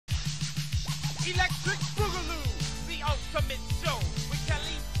Electric Boogaloo, the ultimate show with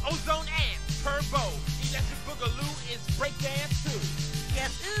Kelly, Ozone, and Turbo. Electric Boogaloo is breakdance too.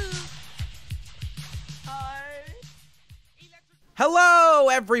 Yes, ooh. Hi. Hello,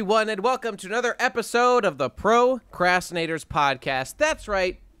 everyone, and welcome to another episode of the Pro Crastinators podcast. That's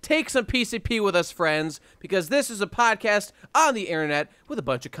right. Take some PCP with us, friends, because this is a podcast on the internet with a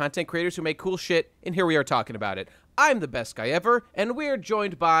bunch of content creators who make cool shit, and here we are talking about it. I'm the best guy ever, and we're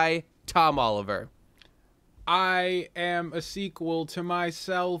joined by Tom Oliver. I am a sequel to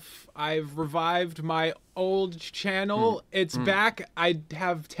myself. I've revived my old channel. It's back. I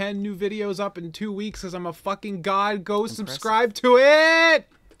have 10 new videos up in 2 weeks because I'm a fucking god. Go subscribe to it!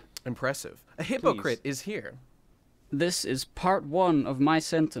 Impressive. A hypocrite is here. This is part 1 of my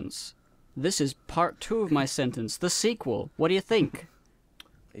sentence. This is part 2 of my sentence. The sequel. What do you think?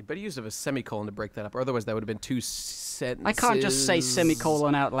 You better use a semicolon to break that up, or otherwise that would have been 2 sentences. I can't just say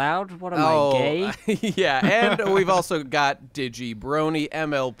semicolon out loud. What am I, gay? Yeah, and we've also got Digi Brony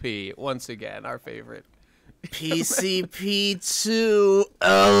MLP, once again, our favorite. PCP2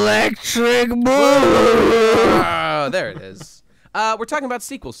 Electric Blue. Oh, there it is. We're talking about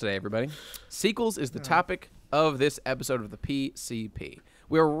sequels today, everybody. Sequels is the topic of this episode of the PCP.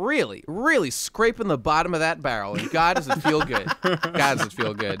 We're really, really scraping the bottom of that barrel, and God does it feel good. God does it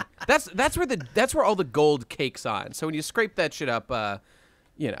feel good. That's where all the gold cake's on. So when you scrape that shit up,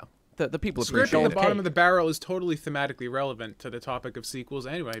 you know, the people appreciate it. Scraping the bottom of the barrel is totally thematically relevant to the topic of sequels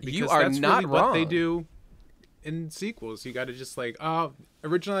anyway. Because You are that's not really what they wrong. do in sequels. You got to just like,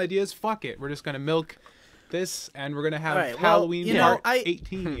 original ideas, fuck it. We're just going to milk this, and we're going to have Right, well, Halloween you know, part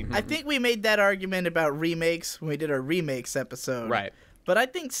 18. I think we made that argument about remakes when we did our remakes episode. Right. But I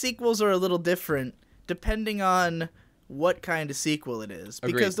think sequels are a little different depending on what kind of sequel it is.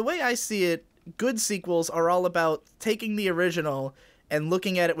 Agreed. Because the way I see it, good sequels are all about taking the original and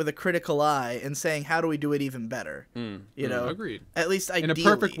looking at it with a critical eye and saying, how do we do it even better? You know? Agreed. At least ideally. In a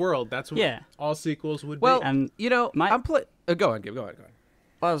perfect world, that's what all sequels would Well, be. And you know, my- I'm go on, Gabe, go on.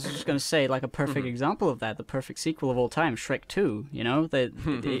 Well, I was just going to say, like, a perfect example of that, the perfect sequel of all time, Shrek 2, you know?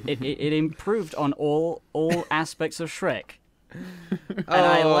 It improved on all aspects of Shrek. And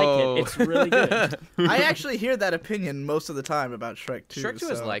I like it. It's really good. I actually hear that opinion most of the time about Shrek 2. Shrek 2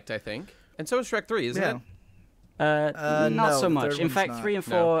 is liked, I think. And so is Shrek 3, isn't it? Not no, so the much. third In one's fact, not. 3 and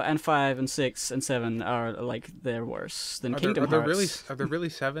 4 and 5 and 6 and 7 are, like, they're worse than Kingdom Hearts. Are there really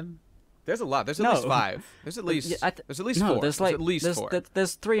 7? There's a lot. There's at least 5. There's at least there's at least 4. There's like at least there's, 4.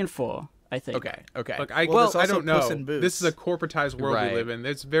 There's 3 and 4, I think. Okay. Look, Well, there's I also don't know. Puss in Boots. This is a corporatized world Right. we live in.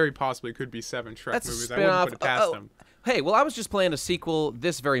 It's very possible it could be 7 Shrek That's movies. a I wouldn't spin-off. put it past them. Hey, well, I was just playing a sequel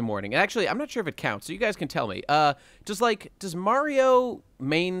this very morning. And actually, I'm not sure if it counts, so you guys can tell me. Does Mario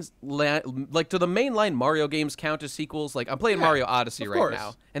do the mainline Mario games count as sequels? Like, I'm playing Mario Odyssey of right course.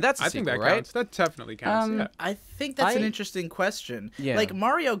 now, and that's a I sequel, think that right? counts. That definitely counts. Yeah. I think that's an interesting question. Yeah. Like,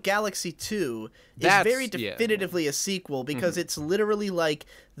 Mario Galaxy 2 is That's- very yeah. definitively a sequel because it's literally like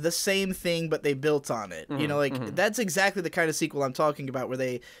the same thing, but they built on it. You know, like, that's exactly the kind of sequel I'm talking about, where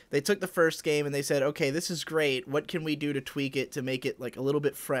they took the first game and they said, okay, this is great. What can we do to tweak it to make it, like, a little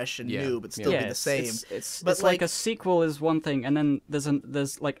bit fresh and Yeah. new, but still be the same? It's But, like a sequel is one thing, and then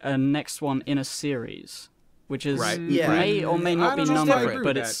there's like a next one in a series, which is Right. Yeah. may or may I not be don't know if I numbered, agree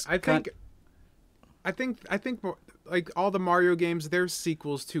but with it's that. I think like all the Mario games, they're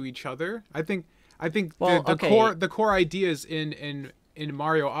sequels to each other. I think Well, the core ideas in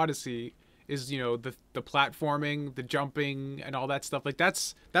Mario Odyssey is, you know, the platforming, the jumping, and all that stuff. Like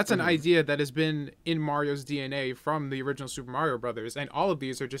that's an idea that has been in Mario's DNA from the original Super Mario Brothers, and all of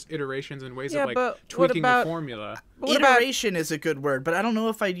these are just iterations and ways Yeah, of like but what tweaking about- the formula. What about- Iteration is a good word, but I don't know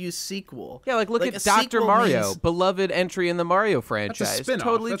if I'd use sequel. Yeah, like look Like, at a Dr. sequel Mario, means- beloved entry in the Mario That's a franchise. spin-off.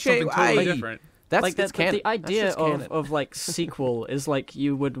 Totally That's something changed. totally different. That's like it's canon. the idea That's just canon. of like sequel is like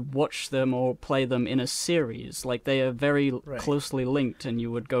you would watch them or play them in a series. Like they are very closely linked, and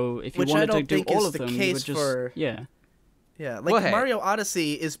you would go if you Which I wanted to don't do think all is of the them. You case would just for- yeah. Yeah, like Well, hey. Mario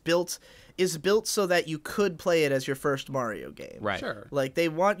Odyssey is built so that you could play it as your first Mario game. Right. Sure. Like, they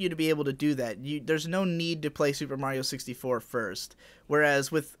want you to be able to do that. There's no need to play Super Mario 64 first. Whereas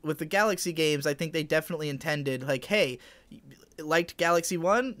with the Galaxy games, I think they definitely intended, like, hey, liked Galaxy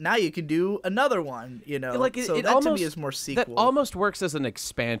 1, now you can do another one, you know? Like, so it that almost, to me is more sequel. That almost works as an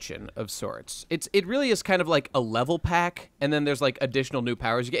expansion of sorts. It really is kind of like a level pack, and then there's like additional new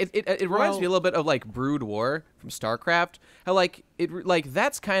powers you get. It reminds me a little bit of like Brood War from StarCraft. How like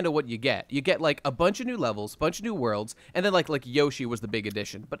that's kind of what you get. You get like a bunch of new levels, a bunch of new worlds, and then like Yoshi was the big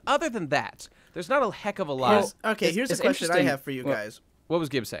addition. But other than that, there's not a heck of a lot. Okay, here's a question I have for you guys. What was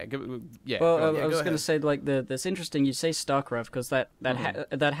Gibbs saying? Yeah. Well, go ahead. I was go going to say like that's interesting. You say StarCraft because that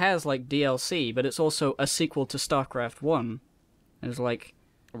has like DLC, but it's also a sequel to StarCraft 1. It's like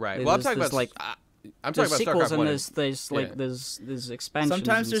Right. Well, I'm talking about like I'm talking there's about sequels StarCraft 1. and there's like yeah. there's expansions.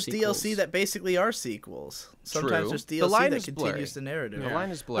 Sometimes and there's sequels. DLC that basically are sequels. Sometimes True. there's The DLC line that is continues blurry. the narrative. The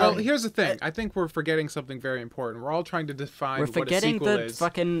line is blurry. Well, here's the thing. I think we're forgetting something very important. We're all trying to define We're what a forgetting sequel the is.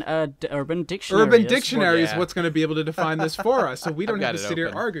 fucking Urban Dictionary. Urban That's what- Dictionary is yeah. what's going to be able to define this for us, so we don't got have to it sit here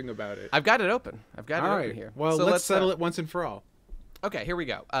open. arguing about it. I've got it open. I've got it All open right. here. Well, So let's settle it once and for all. Okay, here we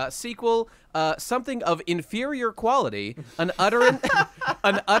go. Sequel, something of inferior quality, an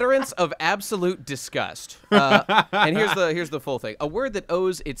utterance of absolute disgust. And here's the full thing: a word that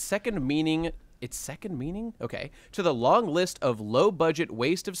owes its second meaning. Okay. To the long list of low-budget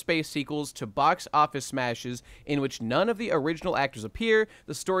waste of space sequels to box office smashes in which none of the original actors appear,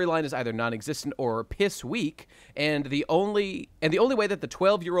 the storyline is either non-existent or piss weak, and the only way that the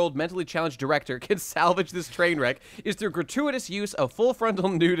 12-year-old mentally challenged director can salvage this train wreck is through gratuitous use of full frontal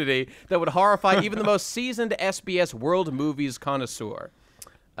nudity that would horrify even the most seasoned SBS world movies connoisseur.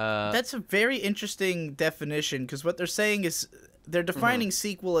 That's a very interesting definition because what they're saying is they're defining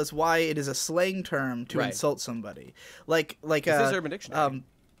sequel as why it is a slang term to Right. insult somebody. Like This is Urban Dictionary.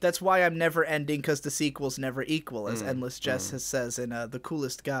 that's why I'm never ending because the sequels never equal, as Endless Jess says in The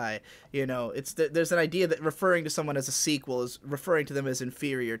Coolest Guy. You know, it's there's an idea that referring to someone as a sequel is referring to them as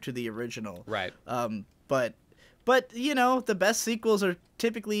inferior to the original. Right. But you know, the best sequels are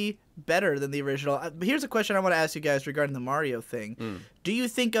typically better than the original. Here's a question I want to ask you guys regarding the Mario thing. Do you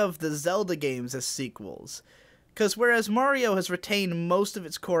think of the Zelda games as sequels? Because whereas Mario has retained most of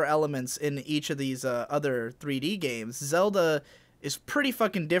its core elements in each of these other 3D games, Zelda is pretty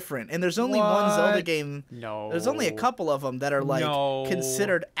fucking different. And there's only one Zelda What? game. No. There's only a couple of them that are like No.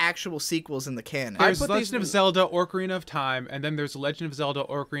 considered actual sequels in the canon. I There's put Legend these- of Zelda Ocarina of Time, and then there's Legend of Zelda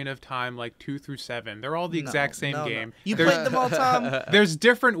Ocarina of Time like 2 through 7. They're all the exact same No. game. You There's- played them all, Tom? There's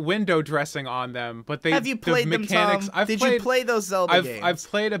different window dressing on them, but they Have you played the them, mechanics, Tom? I've Did played, you play those Zelda games? I've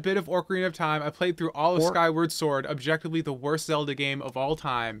played a bit of Ocarina of Time. I played through all of Skyward Sword, objectively the worst Zelda game of all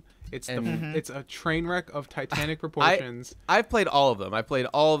time. It's it's a train wreck of titanic proportions. I've played all of them. I played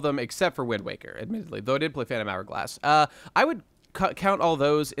all of them except for Wind Waker, admittedly, though I did play Phantom Hourglass. I would count all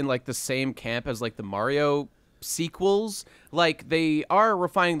those in like the same camp as like the Mario sequels. Like they are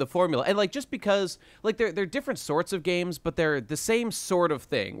refining the formula, and like just because like they're different sorts of games, but they're the same sort of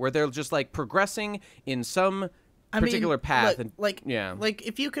thing where they're just like progressing in some particular path. Like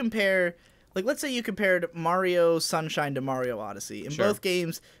if you compare, like let's say you compared Mario Sunshine to Mario Odyssey. In Sure. both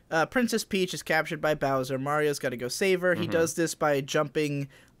games, Princess Peach is captured by Bowser. Mario's got to go save her. He does this by jumping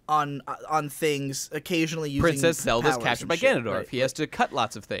on things, occasionally using Princess Zelda's powers captured and by shit, Ganondorf. right? He has to cut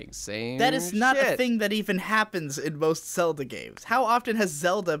lots of things. Same. That is not a shit. thing that even happens in most Zelda games. How often has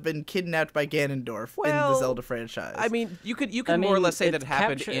Zelda been kidnapped by Ganondorf in the Well, Zelda franchise? I mean, you could more or less say that it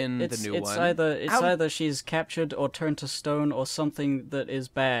happened in the new it's one. Either she's captured or turned to stone or something that is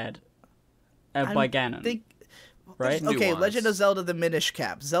bad by Ganon. Right? Okay, Nuance. Legend of Zelda: The Minish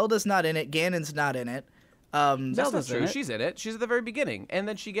Cap. Zelda's not in it. Ganon's not in it. That's not Zelda's true. in it. She's in it. She's at the very beginning, and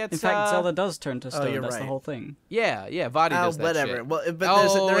then she gets. In fact, Zelda does turn to stone. you're That's the right. whole thing. Yeah, Vadi does that whatever. shit. Well, but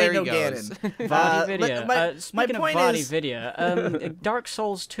Oh, there ain't there no he goes. Ganon. Vadi my Speaking of point Vadi is, Vidya, Dark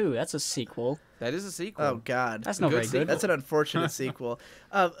Souls 2, that's a sequel. That is a sequel. oh god, That's not Good very sequel. good. that's an unfortunate sequel.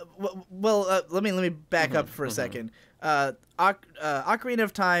 Let me back up for a second. Ocarina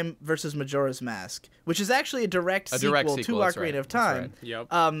of Time versus Majora's Mask, which is actually a direct sequel to that's Ocarina right, of that's Time. right.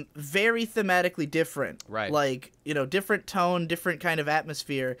 Yep. Very thematically different. Right. Like, you know, different tone, different kind of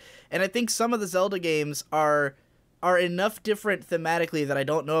atmosphere. And I think some of the Zelda games are enough different thematically that I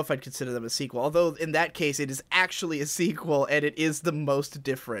don't know if I'd consider them a sequel. Although in that case, it is actually a sequel, and it is the most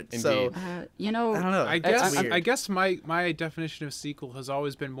different. So Indeed. You know, I don't know. I That's guess weird. I guess my definition of sequel has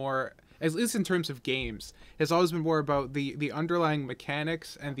always been more, at least in terms of games, has always been more about the underlying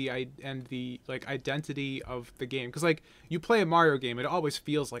mechanics and the like identity of the game. Because like you play a Mario game, it always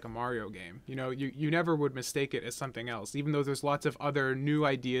feels like a Mario game. You know, you never would mistake it as something else, even though there's lots of other new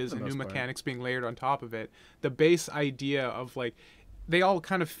ideas and new mechanics being layered on top of it. The base idea of like they all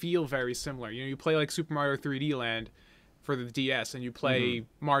kind of feel very similar. You know, you play like Super Mario 3D Land for the DS and you play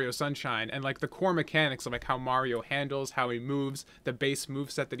Mario Sunshine, and like the core mechanics of like how Mario handles, how he moves, the base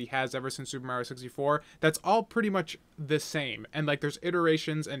moveset that he has ever since Super Mario 64, that's all pretty much the same. And like there's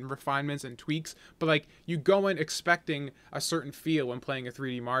iterations and refinements and tweaks, but like you go in expecting a certain feel when playing a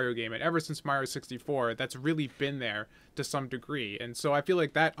 3D Mario game, and ever since Mario 64 that's really been there to some degree. And so I feel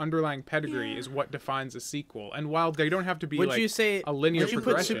like that underlying pedigree is what defines a sequel. And while they don't have to be would like you say a linear would you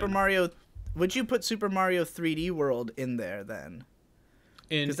progression, put Super Mario 3D World in there then?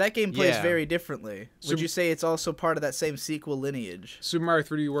 Because that game plays Yeah. very differently. Would you say it's also part of that same sequel lineage? Super Mario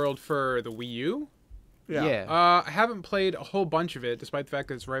 3D World for the Wii U. Yeah. I haven't played a whole bunch of it, despite the fact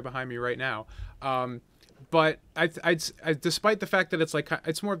that it's right behind me right now. But I despite the fact that it's like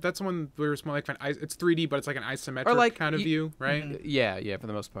it's more that's one where it's more like it's 3D, but it's like an isometric kind of view, right? Yeah, for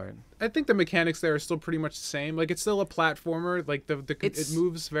the most part. I think the mechanics there are still pretty much the same. Like it's still a platformer. Like it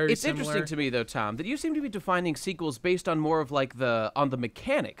moves very. It's similar. interesting to me though, Tom, that you seem to be defining sequels based on more of like the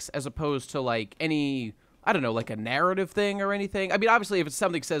mechanics as opposed to like any. I don't know, like a narrative thing or anything. I mean, obviously, if it's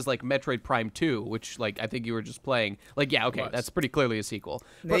something says like Metroid Prime 2, which like I think you were just playing, like yeah, okay, that's pretty clearly a sequel.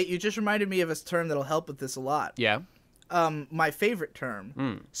 Nate, you just reminded me of a term that'll help with this a lot. Yeah. My favorite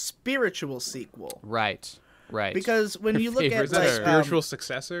term, spiritual sequel. Right. Because when you look at Is that a like spiritual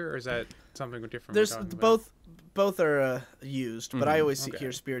successor, or is that something different? there's we're talking about? both are used, but I always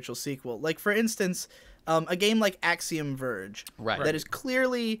hear spiritual sequel. Like for instance, a game like Axiom Verge, that is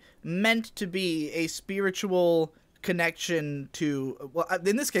clearly meant to be a spiritual connection to. Well,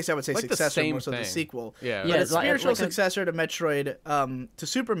 in this case, I would say Like the successor same more so than thing. sequel. Yeah. But a it's like spiritual a- successor to Metroid, to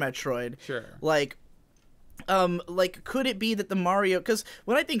Super Metroid. Sure. Like, could it be that the Mario? Because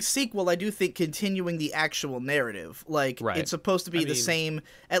when I think sequel, I do think continuing the actual narrative. Like, it's supposed to be the same,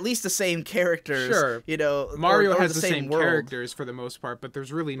 at least the same characters. Sure. You know, Mario or has the same world. characters for the most part, but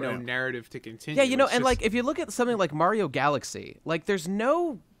there's really no narrative to continue. Yeah, you know, It's and just- like if you look at something like Mario Galaxy, like there's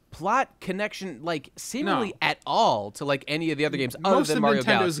no plot connection, like seemingly at all to like any of the other games other most than of Mario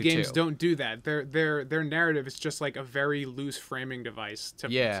Nintendo's Galaxy games 2. don't do that. Their narrative is just like a very loose framing device to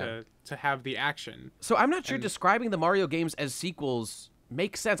have the action. So I'm not sure describing the Mario games as sequels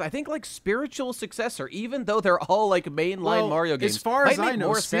makes sense. I think like spiritual successor, even though they're all like mainline Mario games, as far might as I make know,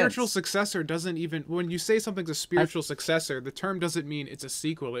 more spiritual sense. successor doesn't even. When you say something's a spiritual successor, the term doesn't mean it's a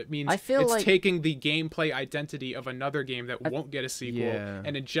sequel. It means I feel it's like- taking the gameplay identity of another game that won't get a sequel Yeah.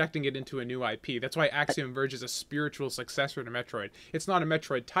 and injecting it into a new IP. That's why Axiom Verge is a spiritual successor to Metroid. It's not a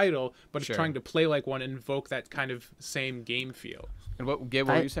Metroid title, but it's trying to play like one and invoke that kind of same game feel. And what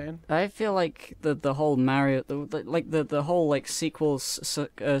were you saying? I feel like the whole Mario, the whole like sequel,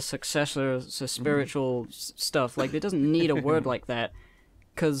 successor, spiritual stuff. Like it doesn't need a word like that,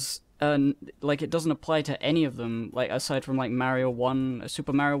 because like it doesn't apply to any of them. Like aside from like Mario 1,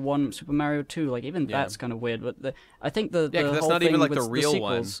 Super Mario 1, Super Mario 2. Like even that's kind of weird. But I think the 'cause that's whole not thing even like with the real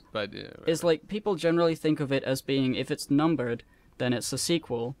one. sequels But is like people generally think of it as being, if it's numbered, then it's a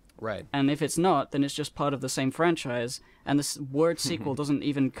sequel. right. And if it's not, then it's just part of the same franchise, and this word sequel doesn't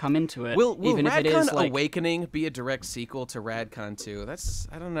even come into it. Will even if it Radcon is like Awakening be a direct sequel to Radcon 2? That's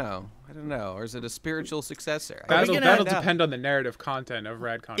I don't know, or is it a spiritual successor? That'll gonna- depend on the narrative content of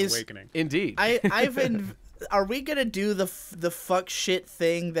Radcon Awakening. Indeed. Are we gonna do the fuck shit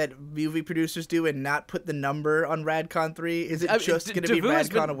thing that movie producers do and not put the number on Radcon 3? Is it just gonna be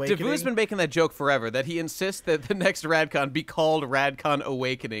Radcon Awakening? Davu's been making that joke forever, that he insists that the next Radcon be called Radcon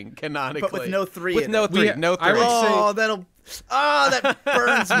Awakening canonically, But with no 3 With in no it. three, We- no I 3. would say- that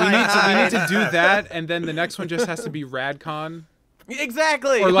burns my We need hide. to do that, and then the next one just has to be Radcon.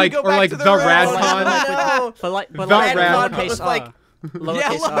 Exactly. Or We like- go or back like to the Rad- Radcon. No. but like The Radcon, lowercase with, r. like- Yeah,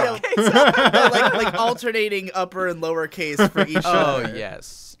 Lowercase r. lowercase. like alternating upper and lowercase for each Oh other.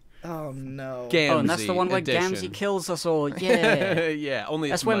 yes. Oh no. Gamzee Oh, and that's the one where edition. Gamzee kills us all. Yeah. Yeah, only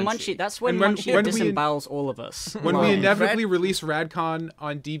That's it's when Munchie. Munchie. That's when And when- Munchie when we- disembowels all of us. When Wow. we inevitably release Radcon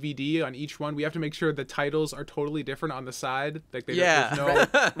on DVD on each one, we have to make sure the titles are totally different on the side. Like they Yeah.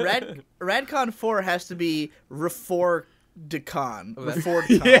 there's no Radcon 4 has to be Refordicon. that's-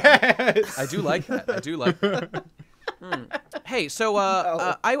 Refordicon. Yes. I do like that. I do like that. Hey, so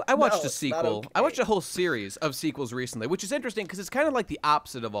I watched No, a it's not sequel. okay. I watched a whole series of sequels recently, which is interesting because it's kind of like the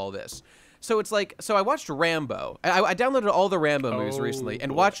opposite of all this. So it's like, so I watched Rambo. I downloaded all the Rambo movies recently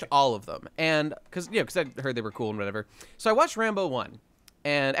and boy. watched all of them. And because I heard they were cool and whatever. So I watched Rambo 1.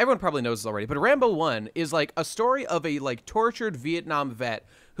 And everyone probably knows this already, but Rambo 1 is like a story of a like tortured Vietnam vet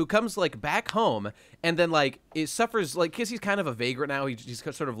who comes like back home and then like it suffers like because he's kind of a vagrant now. He's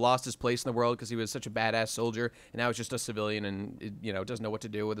sort of lost his place in the world because he was such a badass soldier and now he's just a civilian and doesn't know what to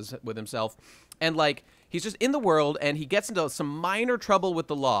do with himself. And like he's just in the world and he gets into some minor trouble with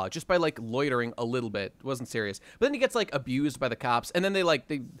the law just by like loitering a little bit. It wasn't serious, but then he gets like abused by the cops and then they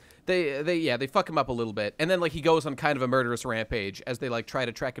fuck him up a little bit and then like he goes on kind of a murderous rampage as they like try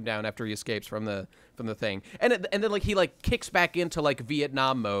to track him down after he escapes from the thing and then like he like kicks back into like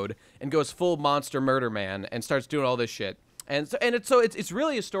Vietnam mode and goes full monster murder man and starts doing all this shit and it's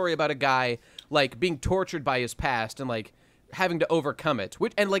really a story about a guy like being tortured by his past and like having to overcome it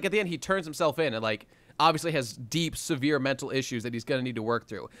and like at the end he turns himself in and like obviously has deep severe mental issues that he's gonna need to work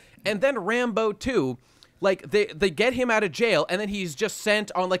through. And then Rambo 2 like they get him out of jail, and then he's just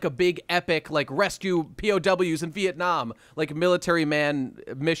sent on like a big epic like rescue POWs in Vietnam, like military man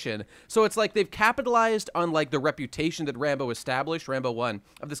mission. So it's like they've capitalized on like the reputation that Rambo established, Rambo 1,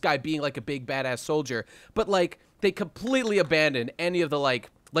 of this guy being like a big badass soldier, but like they completely abandon any of the like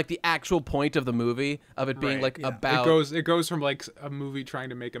the actual point of the movie of it being like about it goes from like a movie trying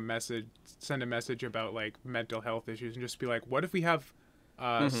to make a message, send a message about like mental health issues, and just be like, what if we have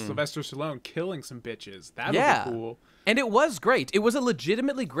Sylvester Stallone killing some bitches? That would be cool. And it was great. It was a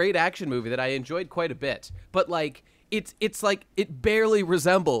legitimately great action movie that I enjoyed quite a bit. But like it's like it barely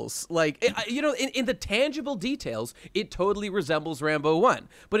resembles like in the tangible details it totally resembles Rambo 1.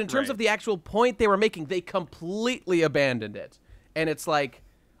 But in terms of the actual point they were making, they completely abandoned it. And it's like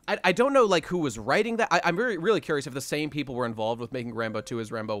I don't know like who was writing that. I'm really curious if the same people were involved with making Rambo 2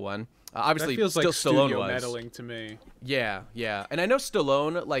 as Rambo 1. Obviously, that feels still like Stallone studio was meddling to me. Yeah. And I know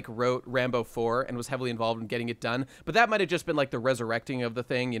Stallone like wrote Rambo 4 and was heavily involved in getting it done, but that might have just been like the resurrecting of the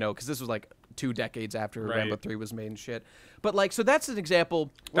thing, because this was like 2 decades after Rambo 3 was made and shit. But like, so that's an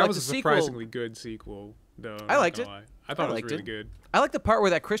example. That like, was a surprisingly good sequel, though. I liked it. I thought it was really good. I like the part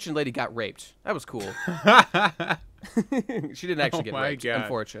where that Christian lady got raped. That was cool. She didn't actually get raped,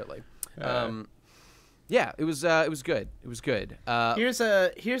 unfortunately. Yeah, it was good. It was good. Here's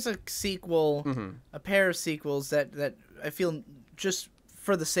a sequel, a pair of sequels that I feel just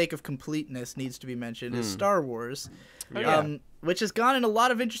for the sake of completeness needs to be mentioned is Star Wars, which has gone in a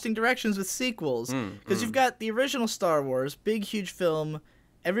lot of interesting directions with sequels. Because you've got the original Star Wars, big huge film,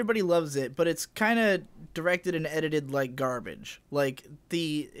 everybody loves it, but it's kind of directed and edited like garbage. Like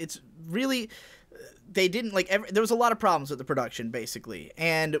it's really. They didn't there was a lot of problems with the production basically,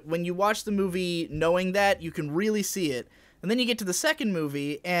 and when you watch the movie knowing that, you can really see it. And then you get to the second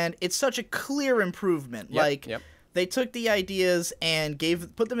movie and it's such a clear improvement. They took the ideas and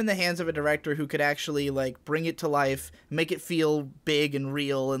put them in the hands of a director who could actually like bring it to life, make it feel big and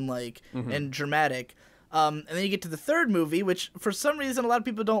real and and dramatic. And then you get to the third movie, which for some reason a lot of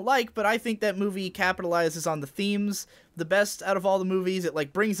people don't like, but I think that movie capitalizes on the themes the best out of all the movies. It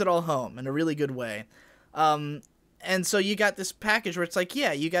like brings it all home in a really good way. And so you got this package where it's like,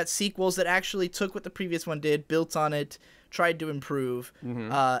 you got sequels that actually took what the previous one did, built on it, tried to improve.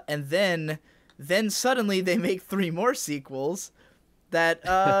 And then suddenly they make 3 more sequels that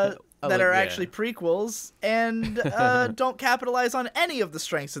are actually prequels and don't capitalize on any of the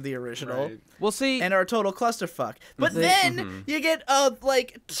strengths of the original. Right. We'll see. And are a total clusterfuck. But then you get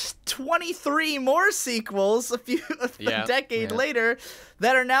 23 more sequels a decade later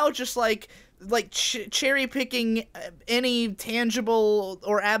that are now just like cherry picking any tangible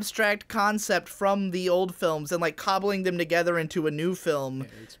or abstract concept from the old films and like cobbling them together into a new film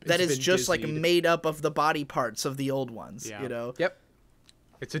that is just like made up of the body parts of the old ones. Yep.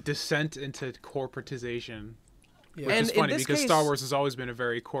 It's a descent into corporatization. Yeah. Which is funny because case, Star Wars has always been a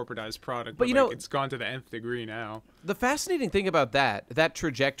very corporatized product, but it's gone to the nth degree now. The fascinating thing about that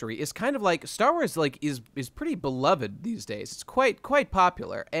trajectory is kind of like Star Wars is pretty beloved these days. It's quite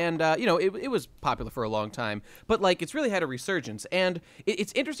popular, and it was popular for a long time, but like it's really had a resurgence, and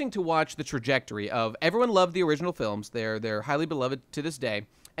it's interesting to watch the trajectory of everyone loved the original films. They're highly beloved to this day.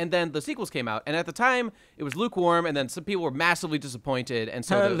 And then the sequels came out, and at the time, it was lukewarm, and then some people were massively disappointed, and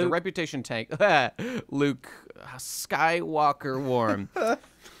so the reputation tanked. Luke Skywalker warm.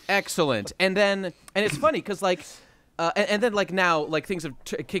 Excellent. And it's funny, because, like, and then, like, now, like, things have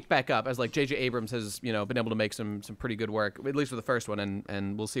kicked back up, as, like, J.J. Abrams has, been able to make some pretty good work, at least with the first one,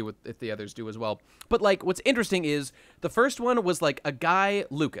 and we'll see if the others do as well. But, like, what's interesting is the first one was, like, a guy,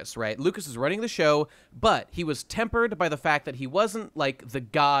 Lucas, right? Lucas is running the show, but he was tempered by the fact that he wasn't, like, the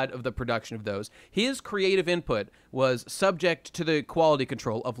god of the production of those. His creative input was subject to the quality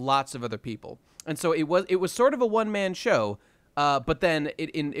control of lots of other people. And so it was sort of a one-man show, but then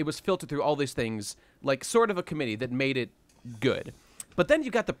it was filtered through all these things, like sort of a committee that made it good. But then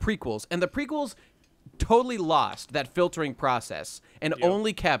you got the prequels, and the prequels totally lost that filtering process and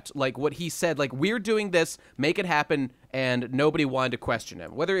only kept like what he said, like, we're doing this, make it happen, and nobody wanted to question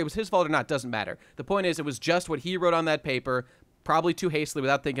him. Whether it was his fault or not doesn't matter. The point is, it was just what he wrote on that paper, probably too hastily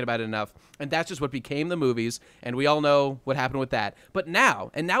without thinking about it enough, and that's just what became the movies, and we all know what happened with that. But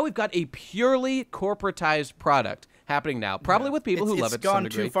now we've got a purely corporatized product happening now, probably with people who love it to some degree.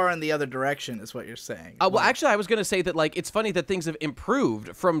 It's gone too far in the other direction, is what you're saying. Well, actually, I was going to say that, like, it's funny that things have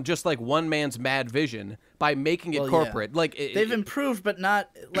improved from just, like, one man's mad vision by making it corporate. Yeah. Like, they've improved, but not,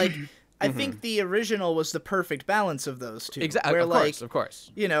 like, I think the original was the perfect balance of those two. Exactly. Where, Of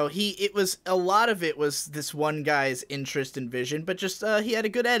course. You know, it was a lot of it was this one guy's interest and vision, but just he had a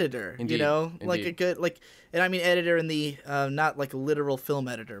good editor. Indeed. You know, like Indeed. a good and I mean editor in the not like a literal film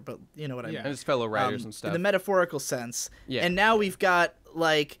editor, but you know what I mean. And his fellow writers and stuff. In the metaphorical sense. Yeah. And now we've got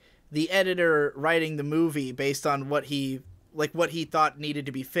like the editor writing the movie based on what he thought needed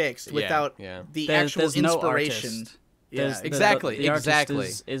to be fixed without the actual there's no inspiration. artist. Yeah, Exactly. The artist Exactly.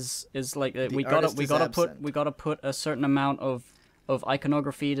 is like we artist is gotta absent. put a certain amount of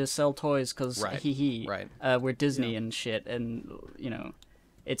iconography to sell toys because Right. we're Disney and shit, and you know,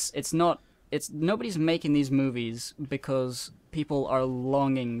 it's nobody's making these movies because people are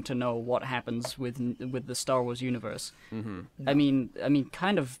longing to know what happens with the Star Wars universe. Mm-hmm. I mean,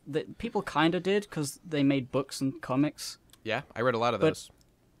 kind of people kind of did because they made books and comics. Yeah, I read a lot of But- those.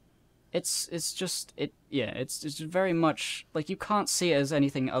 It's just very much like you can't see it as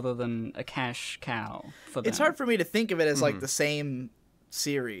anything other than a cash cow for them. It's hard for me to think of it as like the same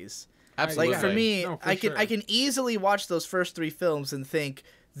series. Absolutely. Like for me, No, for I can sure. I can easily watch those first 3 films and think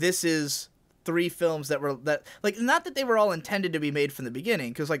this is 3 films that like not that they were all intended to be made from the beginning,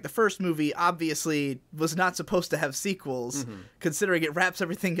 because like the first movie obviously was not supposed to have sequels, considering it wraps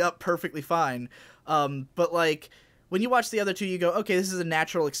everything up perfectly fine. But like when you watch the other 2, you go, okay, this is a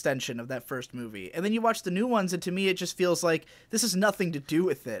natural extension of that first movie, and then you watch the new ones, and to me, it just feels like this has nothing to do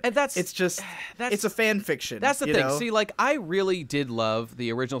with it. And it's just it's a fan fiction. That's the you thing. know? See, like I really did love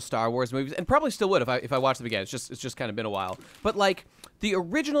the original Star Wars movies, and probably still would if I watched them again. It's just kind of been a while. But like the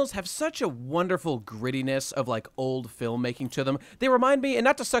originals have such a wonderful grittiness of like old filmmaking to them. They remind me, and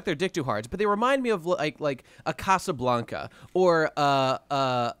not to suck their dick too hard, but they remind me of like a Casablanca or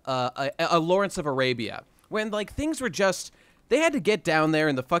a Lawrence of Arabia, when like things were just. They had to get down there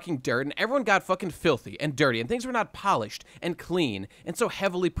in the fucking dirt, and everyone got fucking filthy and dirty, and things were not polished and clean and so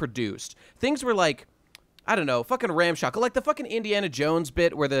heavily produced. Things were like, I don't know, fucking ramshackle. Like the fucking Indiana Jones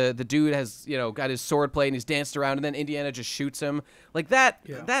bit where the dude has, you know, got his sword plate and he's danced around, and then Indiana just shoots him. Like that,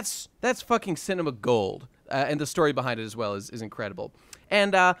 that's fucking cinema gold. And the story behind it as well is incredible.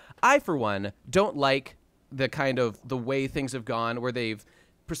 And I, for one, don't like the way things have gone where they've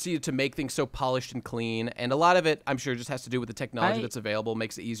proceeded to make things so polished and clean, and a lot of it I'm sure just has to do with the technology that's available,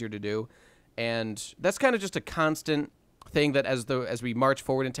 makes it easier to do, and that's kind of just a constant thing that as we march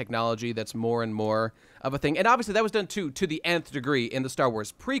forward in technology, that's more and more of a thing. And obviously that was done to the nth degree in the Star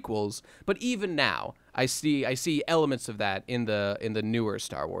Wars prequels, but even now I see elements of that in the newer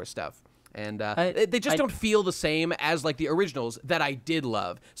Star Wars stuff. And they just don't feel the same as like the originals that I did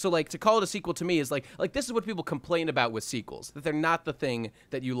love. So like to call it a sequel to me is like this is what people complain about with sequels, that they're not the thing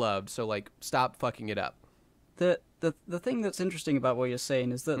that you loved. So like stop fucking it up. The thing that's interesting about what you're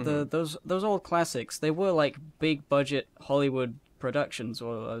saying is that those old classics, they were like big budget Hollywood productions,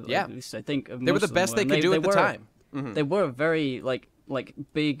 or at least I think they were the best they could do at the time. They were very like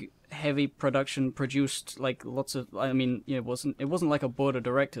big, heavy production, produced like lots of. I mean, it wasn't like a board of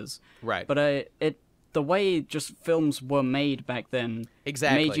directors, Right. But the way just films were made back then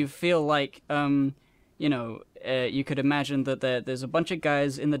Exactly. made you feel like you could imagine that there's a bunch of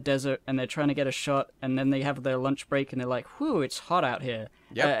guys in the desert and they're trying to get a shot, and then they have their lunch break and they're like, "Whew, it's hot out here."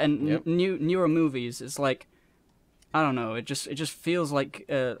 Yep. Newer movies, it's like, I don't know. It just feels like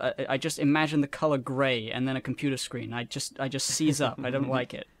I just imagine the color gray and then a computer screen. I just seize up. I don't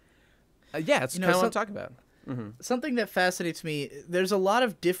like it. Yeah, it's kind of what I'm talking about. Something that fascinates me, there's a lot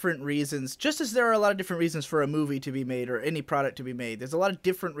of different reasons, just as there are a lot of different reasons for a movie to be made or any product to be made, there's a lot of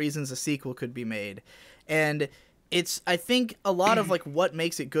different reasons a sequel could be made. And I think a lot of like what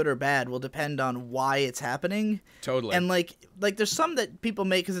makes it good or bad will depend on why it's happening. Totally. And like there's some that people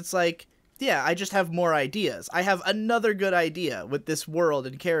make because it's like, yeah, I just have more ideas. I have another good idea with this world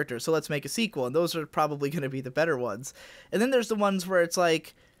and character, so let's make a sequel. And those are probably going to be the better ones. And then there's the ones where it's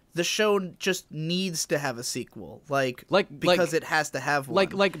like, the show just needs to have a sequel, because it has to have one.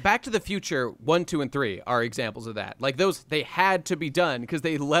 Like Back to the Future 1, 2, and 3 are examples of that. Like those, they had to be done because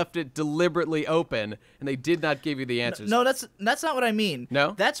they left it deliberately open and they did not give you the answers. No, that's not what I mean.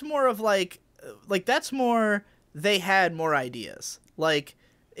 No? That's more of like that's more they had more ideas. Like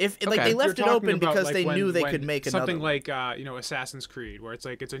if Okay. they left it You're talking open about, because like, they knew they when could make something another like Assassin's Creed, where it's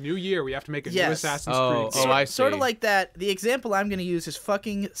like it's a new year, we have to make a new Yes. Assassin's Oh, Creed. I see. Sort of like that. The example I'm going to use is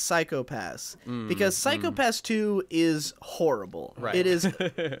fucking Psycho-Pass. Because Psycho-Pass 2 is horrible. Right. It is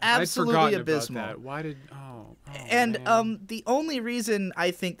I'd absolutely forgotten abysmal. about that. Why did? Oh. And the only reason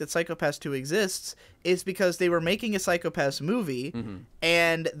I think that Psycho-Pass 2 exists is because they were making a Psycho-Pass movie,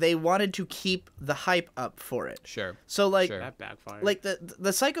 and they wanted to keep the hype up for it. Sure. So like That backfired. like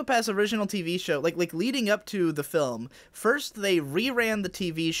the Psycho-Pass original TV show, like leading up to the film, first they reran the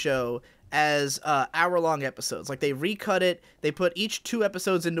TV show as hour-long episodes. Like they recut it, they put each 2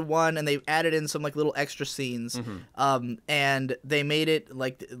 episodes into one, and they added in some like little extra scenes, and they made it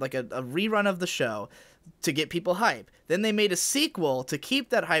like a rerun of the show to get people hype. Then they made a sequel to keep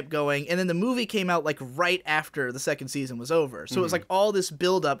that hype going, and then the movie came out like right after the second season was over. So it was like all this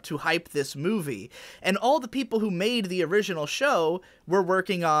build up to hype this movie. And all the people who made the original show were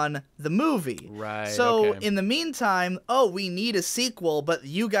working on the movie. Right. So okay. in the meantime, we need a sequel, but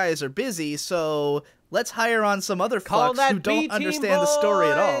you guys are busy, so let's hire on some other Call fucks that who don't B-team understand the story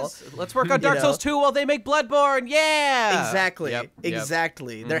at all. boys. Let's work on Dark Souls 2 while they make Bloodborne. Yeah. Exactly. Yep.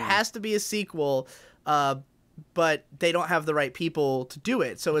 Exactly. There has to be a sequel, but they don't have the right people to do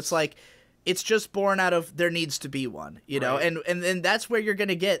it. So it's like, it's just born out of there needs to be one, you know? Right. And that's where you're going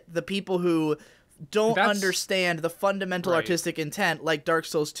to get the people who don't understand the fundamental artistic intent, like Dark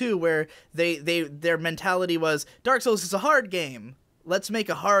Souls 2, where their mentality was, Dark Souls is a hard game. Let's make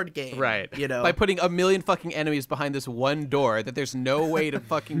a hard game. Right. You know? By putting a million fucking enemies behind this one door that there's no way to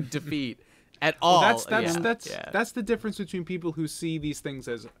fucking defeat at all. That's the difference between people who see these things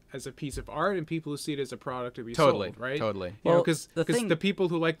as a piece of art and people who see it as a product to be sold, right? Totally. You know, Well, because the thing- the people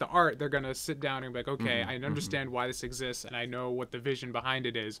who like the art, they're gonna sit down and be like, okay, I understand why this exists and I know what the vision behind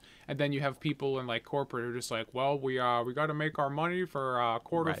it is. And then you have people in like corporate who are just like, well, we got to make our money for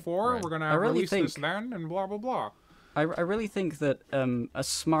quarter four. right. We're gonna really release this think- then, and blah blah blah. I really think that a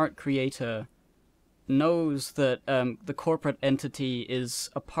smart creator knows that the corporate entity is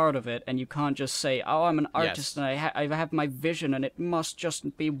a part of it, and you can't just say, "Oh, I'm an artist and I have my vision, and it must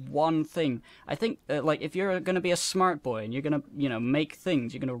just be one thing." I think like if you're going to be a smart boy and you're going to make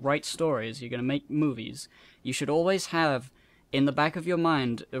things, you're going to write stories, you're going to make movies, you should always have in the back of your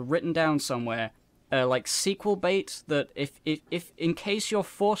mind written down somewhere. Like sequel bait, that if in case you're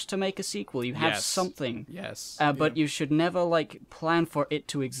forced to make a sequel, you have something. Yes. But you should never like plan for it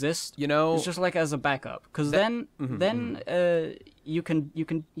to exist. You know, it's just like as a backup, because then you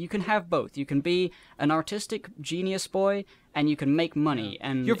can have both. You can be an artistic genius boy, and you can make money.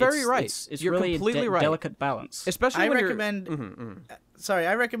 And You're very right. It's You're really completely a right. delicate balance. Especially I when recommend. Sorry,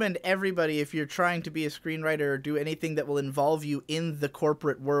 I recommend everybody, if you're trying to be a screenwriter or do anything that will involve you in the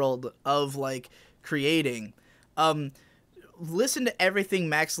corporate world of like creating, listen to everything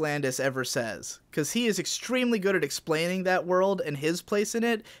Max Landis ever says, because he is extremely good at explaining that world and his place in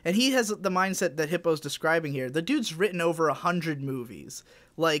it, and he has the mindset that Hippo's describing here. The dude's written over 100 movies.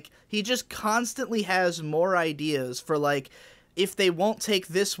 Like, he just constantly has more ideas for, like, if they won't take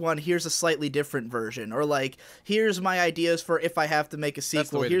this one, here's a slightly different version. Or, like, here's my ideas for if I have to make a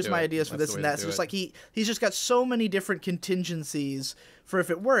sequel. Here's my ideas for this and that. So it's like he's just got so many different contingencies for if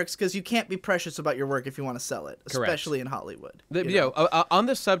it works, because you can't be precious about your work if you want to sell it, especially in Hollywood. On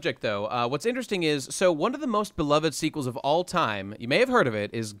this subject, though, what's interesting is, so one of the most beloved sequels of all time, you may have heard of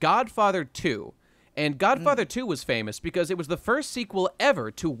it, is Godfather 2. And Godfather 2 was famous because it was the first sequel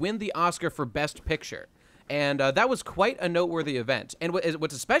ever to win the Oscar for Best Picture. And that was quite a noteworthy event. And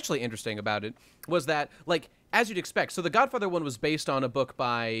what's especially interesting about it was that, like, as you'd expect, so the Godfather one was based on a book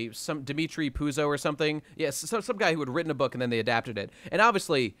by some Dimitri Puzo or something. Yes, some guy who had written a book and then they adapted it. And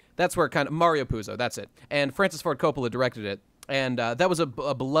obviously, that's where kind of Mario Puzo, that's it. And Francis Ford Coppola directed it. And that was a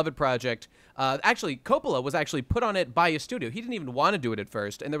beloved project. Actually, Coppola was actually put on it by his studio. He didn't even want to do it at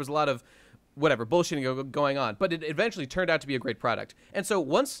first. And there was a lot of bullshitting going on. But it eventually turned out to be a great product. And so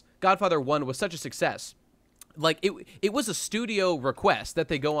once Godfather 1 was such a success, like it was a studio request that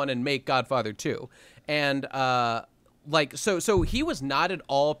they go on and make Godfather 2. And like so he was not at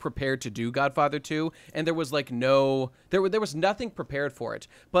all prepared to do Godfather 2, and there was like there was nothing prepared for it.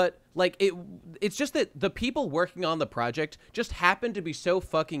 But like it's just that the people working on the project just happened to be so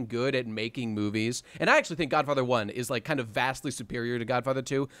fucking good at making movies. And I actually think Godfather 1 is like kind of vastly superior to Godfather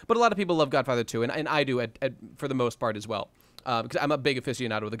 2, but a lot of people love Godfather 2, and I do for the most part as well. Because I'm a big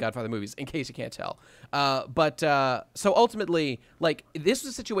aficionado of the Godfather movies, in case you can't tell. So ultimately, like, this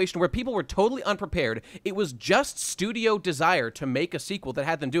was a situation where people were totally unprepared. It was just studio desire to make a sequel that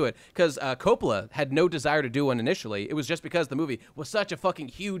had them do it, because Coppola had no desire to do one initially. It was just because the movie was such a fucking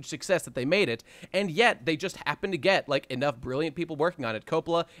huge success that they made it, and yet they just happened to get, like, enough brilliant people working on it.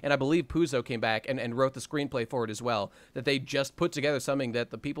 Coppola, and I believe Puzo came back and wrote the screenplay for it as well, that they just put together something that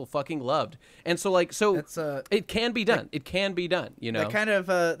the people fucking loved. And so, like, it can be done. It can can be done, you know. That kind of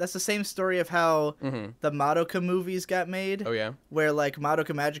that's the same story of how the Madoka movies got made. Oh yeah. Where like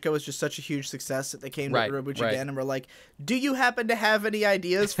Madoka Magica was just such a huge success that they came to Urobuchi right. again and were like, "Do you happen to have any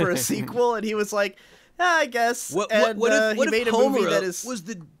ideas for a sequel?" And he was like, I guess. What and, if he made a movie that is was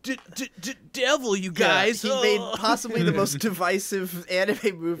the devil, you guys? He made possibly the most divisive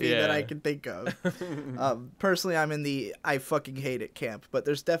anime movie that I can think of. Personally, I'm in the I fucking hate it camp, but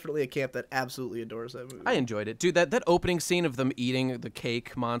there's definitely a camp that absolutely adores that movie. I enjoyed it, dude. That opening scene of them eating the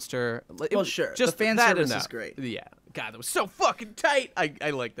cake monster. Well, sure. Just the fan that service enough. is great. Yeah. God, that was so fucking tight. I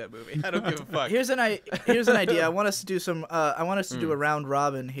like that movie. I don't give a fuck. Here's an idea. I want us to do some. I want us to do a round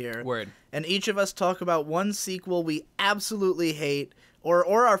robin here. Word. And each of us talk about one sequel we absolutely hate or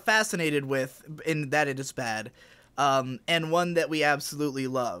are fascinated with in that it is bad, and one that we absolutely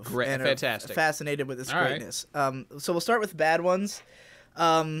love. Great, and fantastic. Are fascinated with its All greatness. Right. So we'll start with bad ones.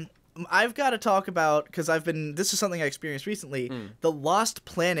 I've got to talk about, because this is something I experienced recently, the Lost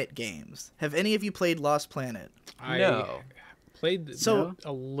Planet games. Have any of you played Lost Planet? No. Played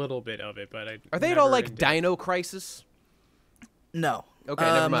a little bit of it, but are they at all like Dino Crisis? No. Okay,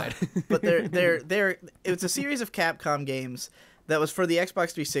 never mind. But it's a series of Capcom games that was for the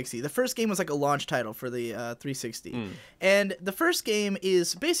Xbox 360. The first game was like a launch title for the 360. And the first game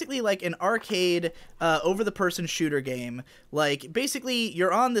is basically like an arcade over-the-person shooter game. Like, basically,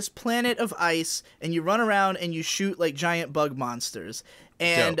 you're on this planet of ice, and you run around and you shoot like giant bug monsters.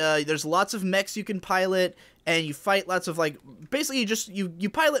 And there's lots of mechs you can pilot, and you fight lots of, like, basically you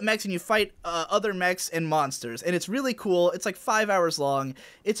pilot mechs and you fight other mechs and monsters. And it's really cool. It's like 5 hours long.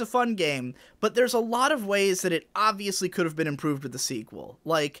 It's a fun game. But there's a lot of ways that it obviously could have been improved with the sequel.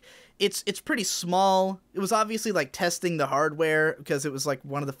 Like, it's pretty small. It was obviously, like, testing the hardware because it was, like,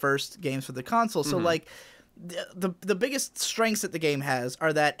 one of the first games for the console. So, like, the biggest strengths that the game has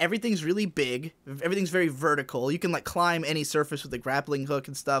are that everything's really big, everything's very vertical. You can like climb any surface with a grappling hook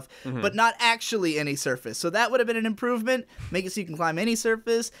and stuff, but not actually any surface. So that would have been an improvement. Make it so you can climb any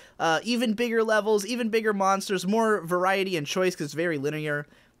surface. Even bigger levels, even bigger monsters, more variety and choice because it's very linear.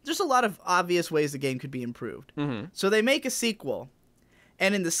 There's a lot of obvious ways the game could be improved. So they make a sequel,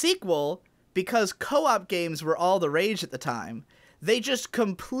 and in the sequel, because co-op games were all the rage at the time, they just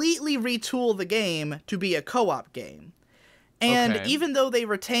completely retool the game to be a co-op game. And even though they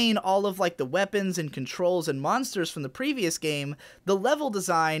retain all of like the weapons and controls and monsters from the previous game, the level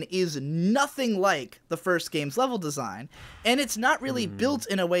design is nothing like the first game's level design. And it's not really built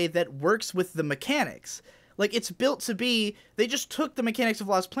in a way that works with the mechanics. Like, it's built to be, they just took the mechanics of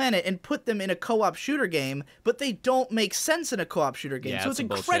Lost Planet and put them in a co-op shooter game, but they don't make sense in a co-op shooter game. Yeah, so it's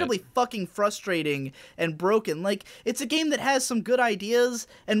incredibly fucking frustrating and broken. Like, it's a game that has some good ideas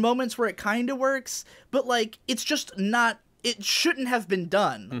and moments where it kind of works, but, like, it's just not, it shouldn't have been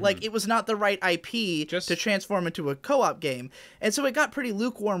done. Like, it was not the right IP to transform into a co-op game. And so it got pretty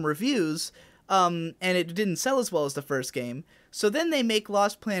lukewarm reviews, and it didn't sell as well as the first game. So then they make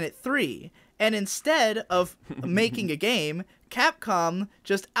Lost Planet 3, and instead of making a game, Capcom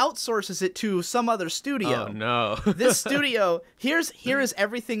just outsources it to some other studio. Oh, no. This studio, here is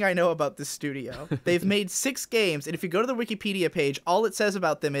everything I know about this studio. They've made 6 games, and if you go to the Wikipedia page, all it says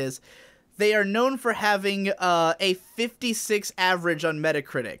about them is they are known for having a 56 average on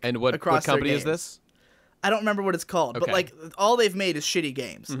Metacritic. And what company is this? I don't remember what it's called, but like all they've made is shitty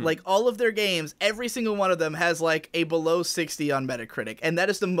games. Like all of their games, every single one of them has like a below 60 on Metacritic, and that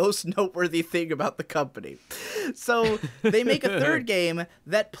is the most noteworthy thing about the company. So they make a third game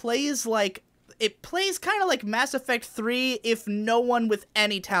that plays like kind of like Mass Effect 3 if no one with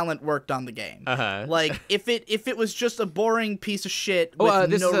any talent worked on the game. Like if it was just a boring piece of shit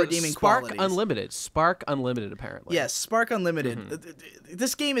with no redeeming qualities. Spark Unlimited, apparently. Yes, Spark Unlimited.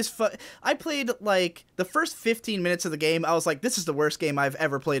 This game is fun. I played like the first 15 minutes of the game. I was like, this is the worst game I've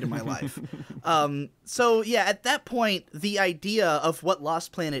ever played in my life. So yeah, at that point, the idea of what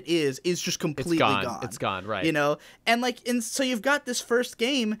Lost Planet is just completely gone. It's gone, right? You know, and so you've got this first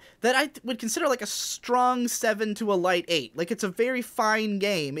game that I would consider like a strong 7 to a light 8. Like, it's a very fine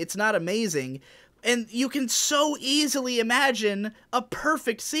game. It's not amazing, and you can so easily imagine a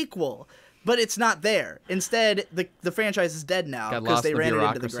perfect sequel, but it's not there. Instead, the franchise is dead now because they ran it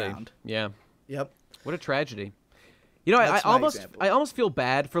into the ground. Yeah. Yep. What a tragedy. You know, I almost feel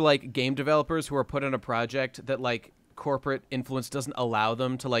bad for like game developers who are put on a project that like corporate influence doesn't allow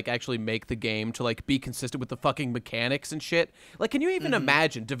them to like actually make the game to like be consistent with the fucking mechanics and shit. Like, can you even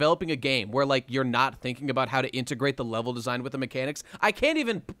imagine developing a game where like you're not thinking about how to integrate the level design with the mechanics? I can't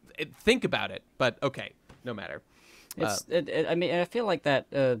even think about it, but okay, no matter. I mean, I feel like that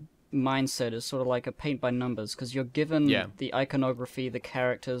mindset is sort of like a paint by numbers, because you're given the iconography, the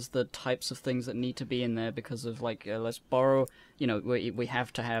characters, the types of things that need to be in there because of, like, let's borrow, we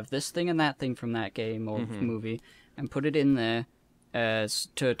have to have this thing and that thing from that game or movie and put it in there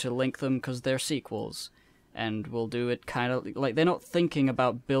to link them because they're sequels. And we'll do it kind of like they're not thinking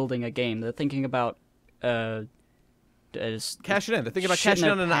about building a game. They're thinking about cash it in. They're thinking about cashing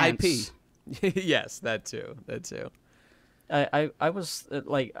in on an IP. Yes, that too. I was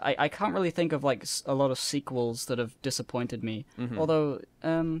I can't really think of like a lot of sequels that have disappointed me. Although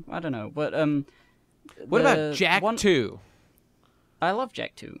I don't know. But what about Jack 2? I love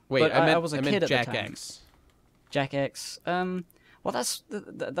Jack 2. Wait, but I was a kid at Jack the time. X. Jack X. Well, that's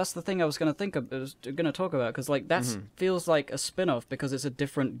the thing I was gonna talk about, because like that feels like a spin-off because it's a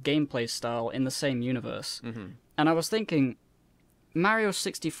different gameplay style in the same universe. And I was thinking, Mario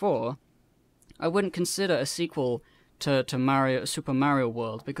 64, I wouldn't consider a sequel to Super Mario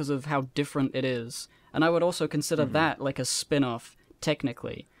World because of how different it is, and I would also consider that like a spin-off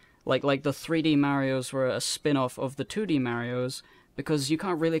technically, like the 3D Marios were a spin-off of the 2D Marios, because you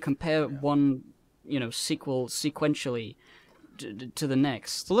can't really compare one sequel sequentially to the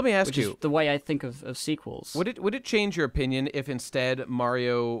next. So let me ask which you, is the way I think of sequels. Would it change your opinion if instead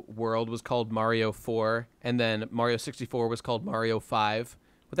Mario World was called Mario 4 and then Mario 64 was called Mario 5?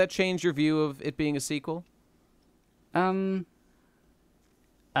 Would that change your view of it being a sequel? I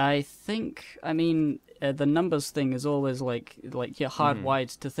think, the numbers thing is always like you're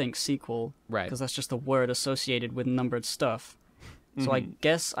hardwired to think sequel, right? Because that's just a word associated with numbered stuff. So I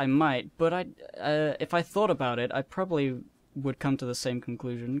guess I might, but if I thought about it, I probably would come to the same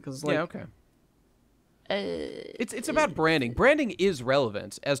conclusion, because it's about branding. Branding is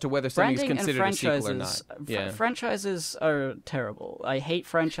relevant as to whether something is considered a sequel or not. Franchises are terrible. I hate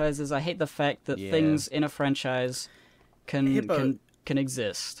franchises. I hate the fact that things in a franchise can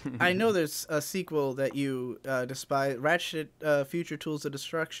exist. I know there's a sequel that you despise, Ratchet Future Tools of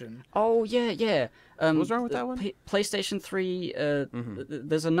Destruction. Oh, yeah. What's wrong with that one? PlayStation 3,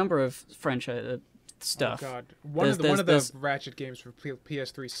 there's a number of franchise stuff. Oh god, one of the Ratchet games for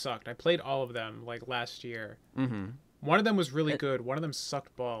PS3 sucked. I played all of them like last year. One of them was really good. One of them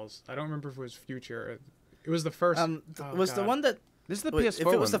sucked balls. I don't remember if it was Future. It was the first. The one that this is the PS4 If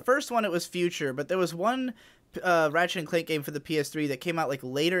it was one. the first one, it was Future. But there was one Ratchet and Clank game for the PS3 that came out like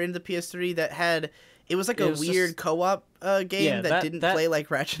later in the PS3 that had. It was like a weird co-op game that didn't play like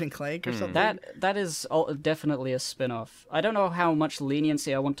Ratchet and Clank or something. That is definitely a spin-off. I don't know how much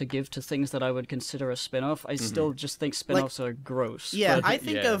leniency I want to give to things that I would consider a spin-off. I still just think spin-offs are gross. Yeah, but...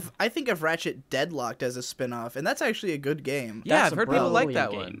 I think of Ratchet Deadlocked as a spin-off, and that's actually a good game. Yeah, I've heard people like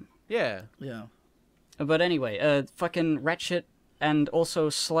that game. one. Yeah. But anyway, fucking Ratchet and also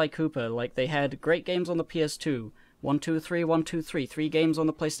Sly Cooper, like they had great games on the PS2. 1, 2, 3, 1, 2, 3. 3 games on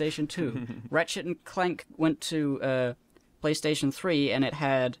the PlayStation 2. Ratchet and Clank went to PlayStation 3, and it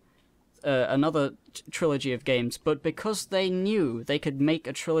had another trilogy of games. But because they knew they could make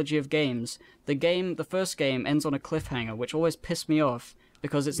a trilogy of games, the first game ends on a cliffhanger, which always pissed me off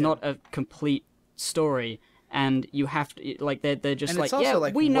because it's not a complete story. And you have to, like, they're just like, yeah,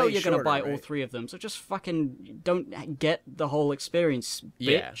 like we know you're going to buy all 3 of them, so just fucking don't get the whole experience,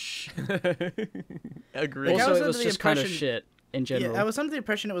 bitch. Agree. Also, it was just kind of shit in general. Yeah, I was under the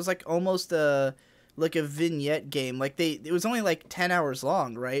impression it was like almost like a vignette game. Like it was only like 10 hours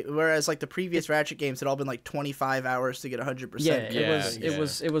long, right? Whereas like the previous Ratchet games had all been like 25 hours to get 100%. Yeah,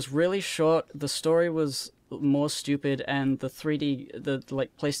 it was really short. The story was more stupid, and the 3D, the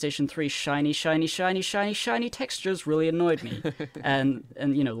like PlayStation 3 shiny textures really annoyed me, and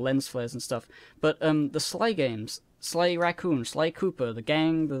lens flares and stuff. But the Sly games, Sly Raccoon, Sly Cooper, the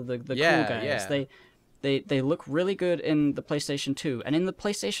gang, the cool guys, they look really good in the PlayStation 2, and in the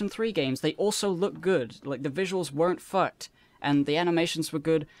PlayStation 3 games they also look good. Like the visuals weren't fucked, and the animations were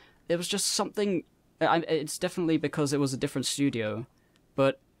good. It was just something. It's definitely because it was a different studio,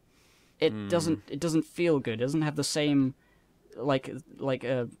 but. It doesn't feel good. It doesn't have the same like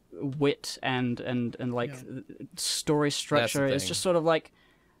wit and story structure. It's just sort of like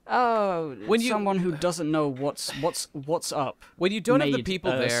someone who doesn't know what's up. When you don't have the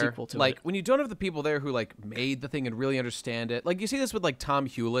people there, like when you don't have the people there who like made the thing and really understand it, like you see this with like Tom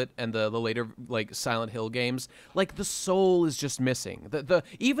Hewlett and the later like Silent Hill games, like the soul is just missing. The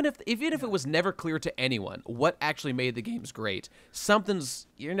even if it was never clear to anyone what actually made the games great,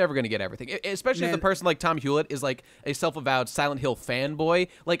 you're never gonna get everything. Especially if the person like Tom Hewlett is like a self-avowed Silent Hill fanboy.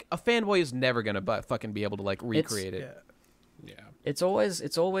 Like a fanboy is never gonna fucking be able to like recreate it. Yeah. It's always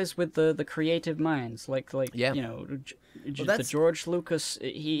with the creative minds, like Yeah. you know, the that's- George Lucas.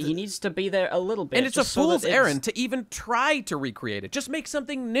 He needs to be there a little bit, And it's a just so that fool's it's- errand to even try to recreate it. Just make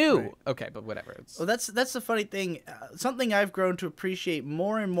something new. Right. Okay, but whatever. Well, that's the funny thing. Something I've grown to appreciate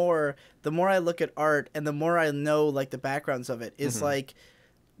more and more the more I look at art and the more I know like the backgrounds of it is like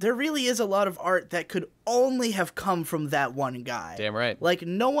there really is a lot of art that could only have come from that one guy. Damn right. Like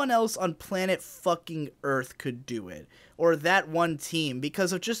no one else on planet fucking Earth could do it. Or that one team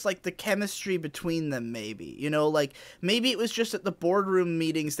because of just like the chemistry between them maybe. You know, like maybe it was just that the boardroom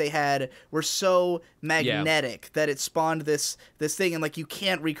meetings they had were so magnetic that it spawned this thing and like you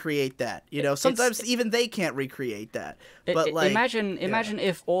can't recreate that. You know, sometimes even they can't recreate that. But like imagine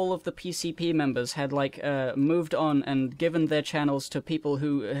if all of the PCP members had like moved on and given their channels to people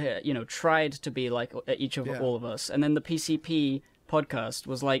who you know tried to be like each of all of us, and then the PCP podcast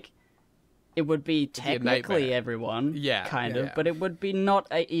was like. It would be technically everyone, kind of, but it would be not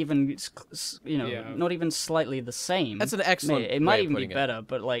even, you know, not even slightly the same. That's an excellent. It might way of even be putting it. better,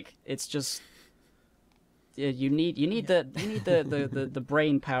 but like it's just you need the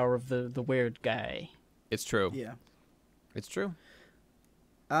brain power of the weird guy. It's true. Yeah. It's true.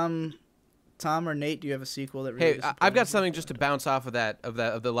 Tom or Nate, do you have a sequel that really Hey, I've got something just to bounce off of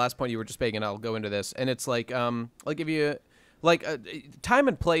the last point you were just making, and I'll go into this. And it's like, I'll give you. Like, time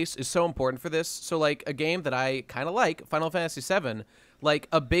and place is so important for this. So, like, a game that I kind of like, Final Fantasy VII, like,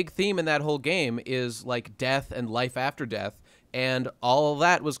 a big theme in that whole game is, like, death and life after death. And all of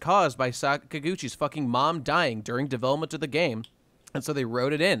that was caused by Sakaguchi's fucking mom dying during development of the game. And so they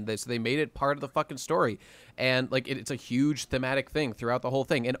wrote it in. So they made it part of the fucking story. And, like, it's a huge thematic thing throughout the whole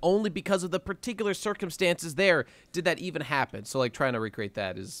thing. And only because of the particular circumstances there did that even happen. So, like, trying to recreate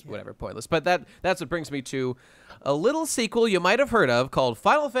that is whatever, pointless. But that's what brings me to a little sequel you might have heard of called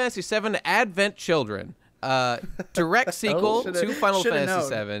Final Fantasy VII Advent Children. Direct sequel to Final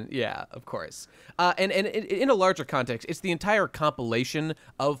Fantasy VII. Yeah, of course. And in a larger context, it's the entire compilation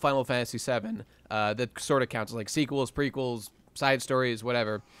of Final Fantasy VII that sort of counts as, like, sequels, prequels, side stories,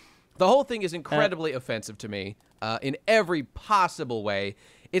 whatever. The whole thing is incredibly offensive to me in every possible way.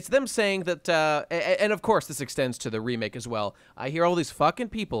 It's them saying that, and of course this extends to the remake as well. I hear all these fucking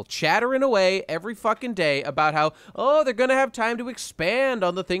people chattering away every fucking day about how, oh, they're gonna have time to expand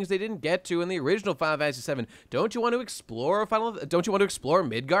on the things they didn't get to in the original Final Fantasy VII. Don't you want to explore Don't you want to explore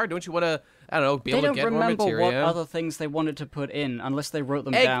Midgard? Don't you want to, I don't know, be able to get more They don't remember materia? what other things they wanted to put in unless they wrote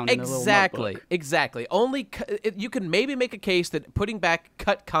them down in a little notebook. Exactly. Only you can maybe make a case that putting back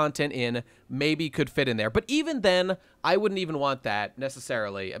cut content in maybe could fit in there. But even then, I wouldn't even want that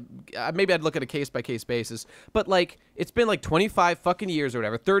necessarily. Maybe I'd look at a case-by-case basis. But, like, it's been, like, 25 fucking years or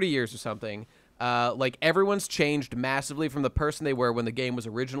whatever, 30 years or something. Like, everyone's changed massively from the person they were when the game was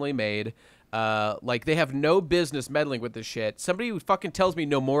originally made. Like, they have no business meddling with this shit. Somebody who fucking tells me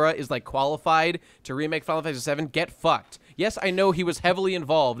Nomura is, like, qualified to remake Final Fantasy VII, get fucked. Yes, I know he was heavily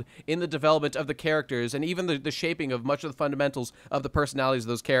involved in the development of the characters and even the shaping of much of the fundamentals of the personalities of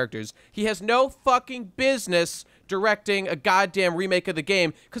those characters. He has no fucking business directing a goddamn remake of the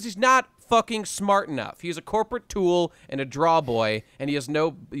game because he's not fucking smart enough. He's a corporate tool and a draw boy, and he's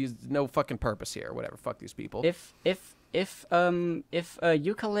no fucking purpose here. Whatever, fuck these people. If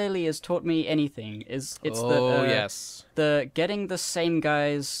ukulele has taught me anything, it's yes, the getting the same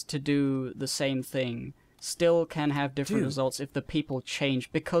guys to do the same thing still can have different results if the people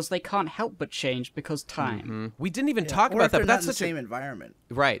change because they can't help but change because time. We didn't even talk or about if that. they're But not that's in the such same environment.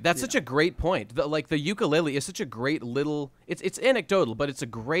 Right, that's such a great point. The ukulele is such a great little. It's anecdotal, but it's a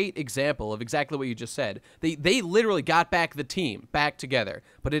great example of exactly what you just said. They literally got back the team back together,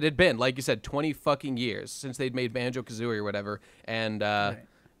 but it had been, like you said, 20 fucking years since they'd made Banjo-Kazooie or whatever, and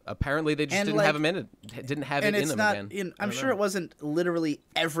apparently they just And, didn't like- have them in it. Didn't have And it in it's them not. again. I'm sure it wasn't literally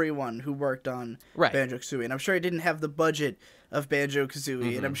everyone who worked on Right. Banjo-Kazooie, and I'm sure it didn't have the budget of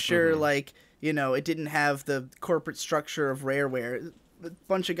Banjo-Kazooie, and I'm sure like it didn't have the corporate structure of Rareware. A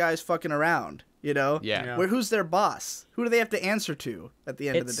bunch of guys fucking around. Yeah. Who's their boss? Who do they have to answer to at the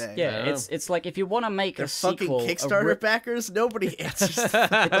end of the day? Yeah, it's like if you want to make They're a fucking sequel, Kickstarter backers. Nobody answers.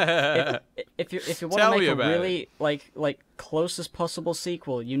 if you want Tell to me make a about really like closest possible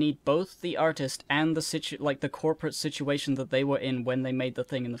sequel, you need both the artist and the corporate situation that they were in when they made the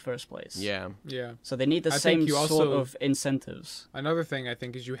thing in the first place. Yeah. Yeah. So they need the I same think you sort also- of incentives. Another thing I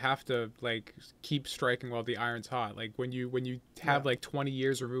think is you have to like keep striking while the iron's hot. Like when you have like 20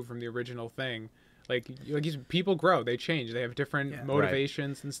 years removed from the original thing, people grow, they change, they have different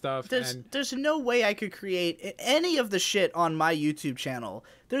motivations and stuff. There's no way I could create any of the shit on my YouTube channel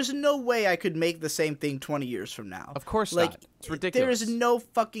there's no way I could make the same thing 20 years from now. Of course like, not. It's ridiculous. There is no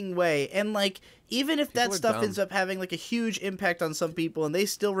fucking way. And like, even if that are stuff dumb. ends up having like a huge impact on some people, and they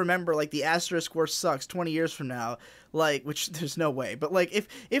still remember like the asterisk war sucks 20 years from now, like, which there's no way. But like,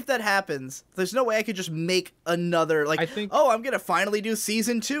 if that happens, there's no way I could just make another like. I think, oh, I'm gonna finally do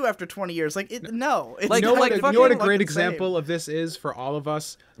season 2 after 20 years. Like, no. It's Like, you know not what? gonna You know be what a fucking great same. example of this is for all of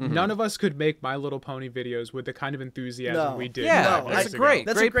us. None of us could make My Little Pony videos with the kind of enthusiasm No. we did. Yeah, 5 No, years that's ago. great.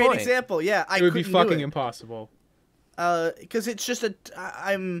 That's Great a great point. example. Yeah, I It would be couldn't do fucking it. impossible. Because it's just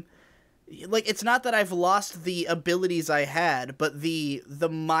I'm like, it's not that I've lost the abilities I had, but the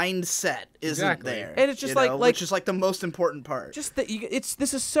mindset isn't Exactly. there. And it's just you like- know, like- which is like the most important part. Just that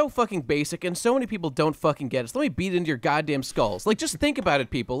this is so fucking basic, and so many people don't fucking get it. So let me beat it into your goddamn skulls. Like, just think about it,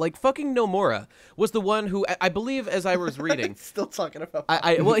 people. Like, fucking Nomura was the one who I believe, as I was reading, Still talking about.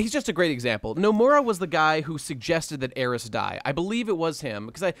 well, he's just a great example. Nomura was the guy who suggested that Eris die. I believe it was him,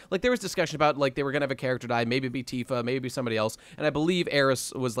 because there was discussion about like they were gonna have a character die, maybe it'd be Tifa, maybe somebody else, and I believe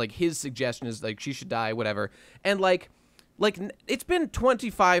Eris was like his suggestion is like she should die, whatever, and like it's been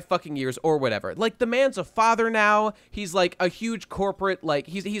 25 fucking years or whatever. Like, the man's a father now. He's like a huge corporate, like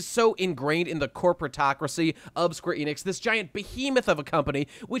he's so ingrained in the corporatocracy of Square Enix, this giant behemoth of a company,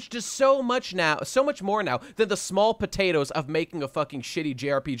 which does so much more now than the small potatoes of making a fucking shitty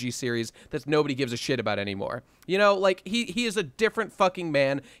JRPG series that nobody gives a shit about anymore. You know, like he is a different fucking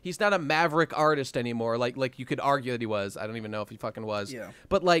man. He's not a maverick artist anymore. Like you could argue that he was. I don't even know if he fucking was. Yeah.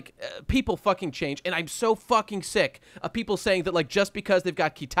 But like people fucking change, and I'm so fucking sick of people saying that like just because they've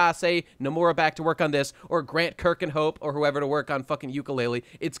got Kitase, Nomura back to work on this, or Grant Kirkhope or whoever to work on fucking Ukulele,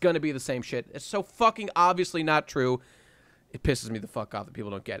 it's gonna be the same shit. It's so fucking obviously not true. It pisses me the fuck off that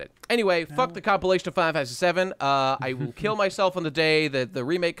people don't get it. Anyway, fuck the compilation of Final Fantasy VII. I will kill myself on the day that the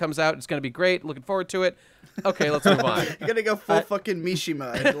remake comes out. It's gonna be great. Looking forward to it. Okay, let's move on. You're gonna go full fucking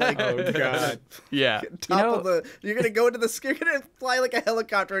Mishima. And, like, Oh god. Yeah. top of the. You're gonna go into the. You're gonna fly like a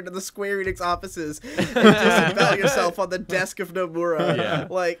helicopter into the Square Enix offices and disembowel yourself on the desk of Nomura. Yeah.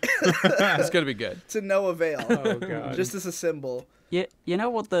 Like It's gonna be good. to no avail. Oh god. Just as a symbol. Yeah, you know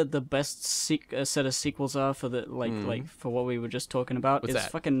what the best set of sequels are for the like for what we were just talking about What's is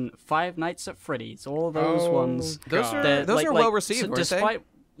that? fucking Five Nights at Freddy's. All those ones. Those God. are They're, those like- are like, well received, so weren't despite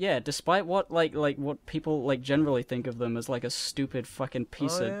despite what what people like generally think of them as like a stupid fucking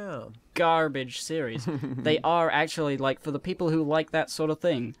piece they? of Oh, yeah. garbage series, they are actually like for the people who like that sort of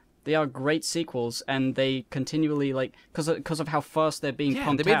thing. They are great sequels, and they continually like because of how fast they're being Yeah,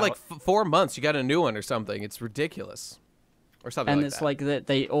 pumped they made out. like 4 months. You got a new one or something. It's ridiculous, or something And like it's that. like that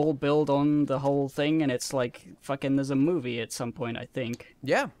they all build on the whole thing, and it's like fucking. There's a movie at some point, I think.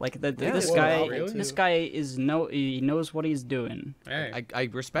 Yeah, Like Yeah, this well, guy, really? this guy he knows what he's doing. Hey. I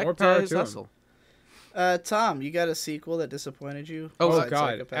More respect power his to him. hustle. Tom, you got a sequel that disappointed you? Oh besides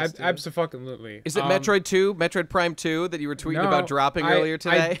god. Psychopaths 2? Absolutely. Is it Metroid 2, Metroid Prime 2 that you were tweeting about dropping earlier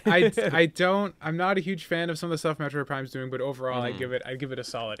today? I don't. I'm not a huge fan of some of the stuff Metroid Prime's doing, but overall, I'd give it a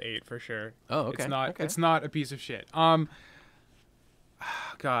solid 8 for sure. Oh, okay, It's not. okay. It's not a piece of shit.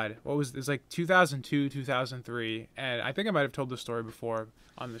 God, what was this? Like 2002, 2003, and I think I might have told this story before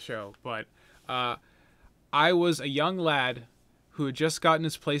on the show, but I was a young lad who had just gotten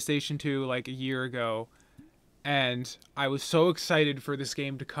his PlayStation 2 like a year ago, and I was so excited for this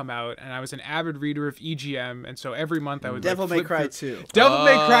game to come out, and I was an avid reader of EGM, and so every month I would Devil like, May flip Cry through- 2. Devil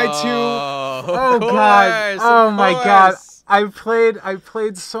May Cry 2. Oh, Oh god. course, Oh of my god. course. I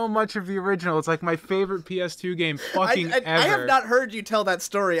played so much of the original. It's like my favorite PS2 game fucking I ever. have not heard you tell that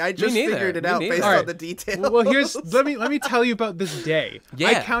story. I just neither. figured it Me out neither. based All right. on the details. Well, here's let me tell you about this day. I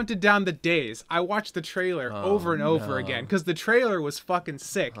Yeah. counted down the days. I watched the trailer over and over again because the trailer was fucking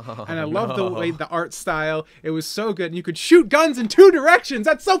sick, and I loved the way the art style. It was so good, and you could shoot guns in 2 directions.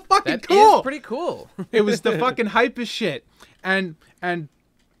 That's so fucking That cool. is pretty cool. It was the fucking hype as shit, and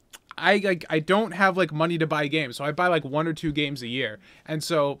I don't have like money to buy games, so I buy like 1 or 2 games a year, and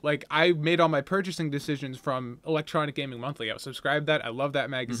so like I made all my purchasing decisions from Electronic Gaming Monthly. I was subscribed to that. I love that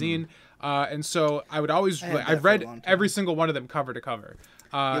magazine, and so I would always had that I've for a read long time. every single one of them cover to cover.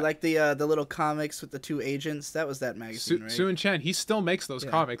 you like the little comics with the 2 agents? That was that magazine, right? Suen Chen, he still makes those Yeah.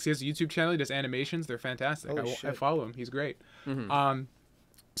 comics. He has a YouTube channel. He does animations. They're fantastic. Holy I shit. follow him. He's great.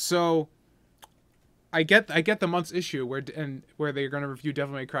 So I get the month's issue where they're going to review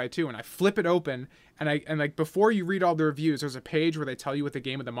Devil May Cry 2, and I flip it open, and like before you read all the reviews, there's a page where they tell you what the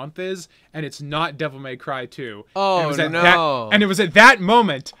game of the month is, and it's not Devil May Cry 2. Oh, and it was at no. and it was at that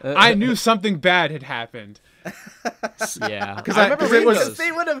moment I knew something bad had happened. Yeah, Because I remember it reading was- those. Because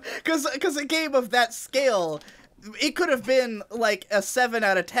they would have, because a game of that scale it could have been like a 7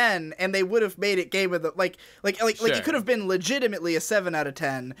 out of 10, and they would have made it game of the like it could have been legitimately a 7 out of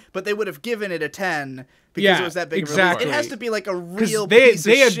 10, but they would have given it a 10 because it was that big exactly. of a release. It has to be like a 'Cause real piece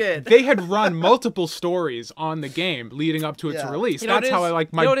of shit. They had run multiple stories on the game leading up to its release. You know That's how I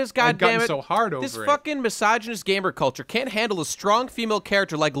like my. You know what it is, I've gotten goddammit? so hard over this it. fucking misogynist gamer culture can't handle a strong female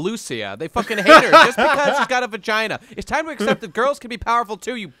character like Lucia. They fucking hate her just because she's got a vagina. It's time to accept that girls can be powerful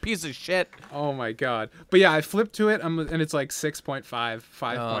too, you piece of shit. Oh my god! But yeah, I flipped to it, and it's like 6.5,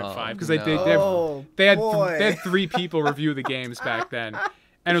 5.5 because Oh, they had boy. 3 people review the games back then,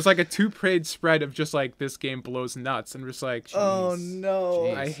 and it was like a 2-page spread of just like this game blows nuts, and just like, Oh jeez.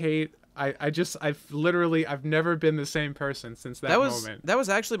 no. I've never been the same person since that moment. That was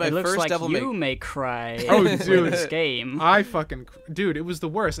actually my It looks first like Devil you May. may cry Oh, with dude. this game. Dude, it was the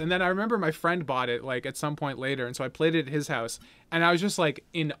worst. And then I remember my friend bought it like at some point later, and so I played it at his house, and I was just like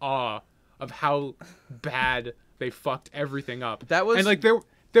in awe of how bad they fucked everything up. That was- and like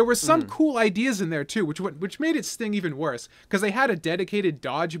there were some cool ideas in there too, which made it sting even worse because they had a dedicated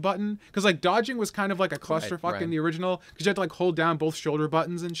dodge button. Because like dodging was kind of like a clusterfuck right. in the original because you had to like hold down both shoulder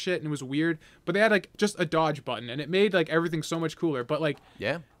buttons and shit, and it was weird. But they had like just a dodge button, and it made like everything so much cooler. But like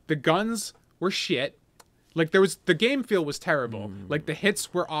the guns were shit. Like the game feel was terrible. Like the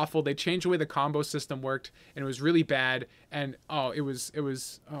hits were awful. They changed the way the combo system worked, and it was really bad. And it was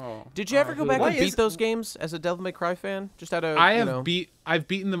Did you ever go back Why and beat is- those games as a Devil May Cry fan? Just out of I've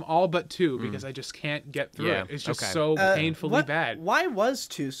beaten them all but 2 because I just can't get through Yeah, it. It's just okay. so painfully bad. Why was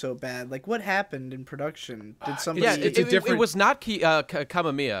 2 so bad? Like, what happened in production? Did somebody? Yeah, It's a it different- was not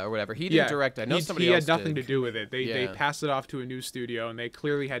Kamamiya or whatever. He didn't direct. I know somebody he else had nothing did. to do with it. They Yeah. passed it off to a new studio, and they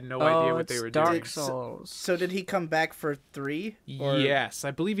clearly had no Oh, idea what they it's were Dark doing. Souls. So did he come back for 3? Or- Yes,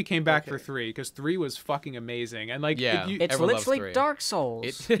 I believe he came back for Okay. 3 because 3 was fucking amazing. And like, Yeah. It's Everyone loves literally 3. Dark Souls.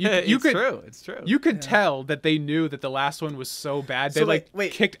 You It's could- true. It's true. you could tell that they knew that the last one was so bad. They So, like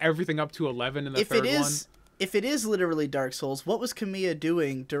wait. kicked everything up to 11 in the If third it one. is, if it is literally Dark Souls, what was Kamiya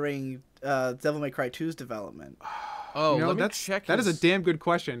doing during Devil May Cry 2's development? Oh, You know, let me that's check. that is a damn good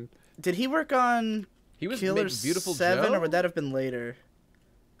question. Did he work on He was Killer making Beautiful 7, Joe? or would that have been later?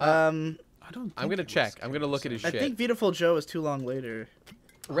 I don't. I'm think gonna it was check. I'm gonna Killer look at his I shit. think Beautiful Joe is too long later.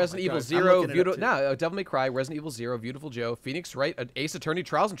 Resident my Evil God. 0, I'm looking it up, Beautiful. too. No, Devil May Cry, Resident Evil 0, Beautiful Joe, Phoenix Wright, Ace Attorney,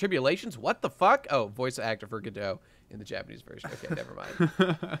 Trials and Tribulations. What the fuck? Oh, voice actor for Godot in the Japanese version. Okay, never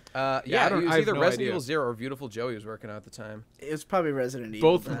mind. Yeah, it was I have either no Resident idea. Evil 0 or Beautiful Joe he was working on at the time. It was probably Resident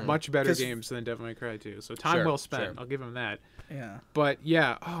Evil. Both then. much better 'Cause- games than Devil May Cry 2. So time Sure, well spent. sure. I'll give him that. Yeah. But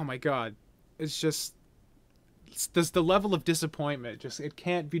yeah, oh my god, it's just the level of disappointment. Just it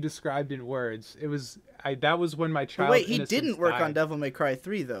can't be described in words. It was that was when my But child. wait, he innocence didn't work died. on Devil May Cry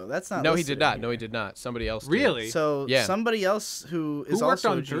 3 though. That's not. No, he listed did not. in No, here. he did not. Somebody else did. Really? So Yeah. somebody else who is worked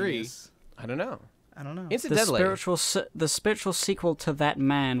also on a 3? genius. I don't know. I don't know. Incidentally, The spiritual sequel to that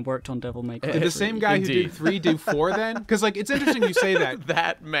man worked on Devil May Cry. Did the same guy who Indeed. did 3 do 4 then? Because like it's interesting you say that.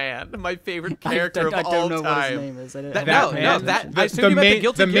 that man, my favorite character I of don't all know time. what his name is. I don't- That- I haven't no, paid no, attention. that- I assume you meant the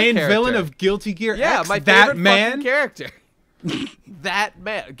Guilty Gear main character. villain of Guilty Gear Yeah, X. my that favorite man. fucking character. That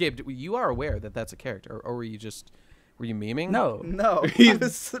man, Gabe. You are aware that that's a character, or were you just were you memeing? No. No, He- he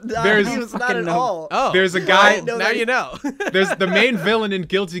was not, there's- he was not fucking at no. all. Oh, There's a well, guy- know now that you he- know. There's the main villain in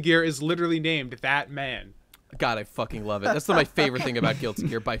Guilty Gear is literally named that man. God, I fucking love it. That's my favorite thing about Guilty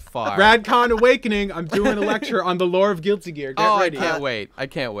Gear by far. Radcon Awakening. I'm doing a lecture on the lore of Guilty Gear. Get oh, ready. I can't wait. I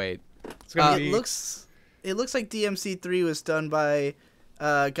can't wait. It's gonna It be looks like DMC3 was done by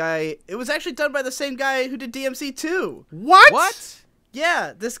a guy. It was actually done by the same guy who did DMC2. what? What?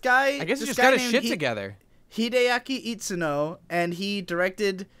 Yeah, this guy. I guess he this just guy got his named shit together. Hideaki Itsuno, and he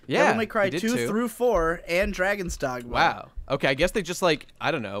directed Yeah, Devil May Cry he did 2 too. through 4 and Dragon's Dogma. Wow. Okay, I guess they just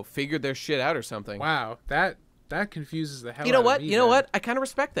I don't know, figured their shit out or something. Wow, that confuses the hell. You know out what? Of me, You know man. what? I kind of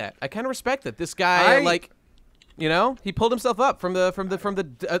respect that. I kind of respect that. This guy, he pulled himself up from the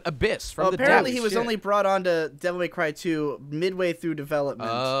abyss, from Well, the apparently depths. he was Shit. only brought on to Devil May Cry 2 midway through development.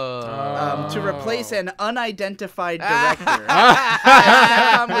 To replace an unidentified director.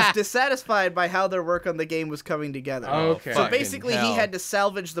 Capcom was dissatisfied by how their work on the game was coming together. Okay. So Fucking basically, hell. he had to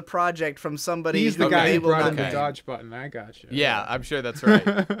salvage the project from somebody He's the who guy they who will brought not in the Okay. dodge button. I got you. Yeah, I'm sure that's right.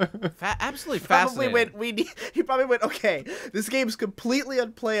 Absolutely Probably fascinating. he probably went, okay, this game's completely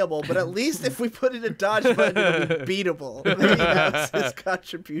unplayable, but at least if we put in a dodge button, it'll be beatable. Maybe that's his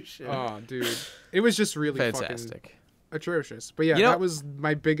contribution. Oh, dude, it was just really fucking Fantastic. atrocious. But yeah, You know- that was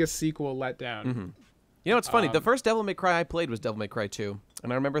my biggest sequel letdown. You know, it's funny. The first Devil May Cry I played was Devil May Cry 2,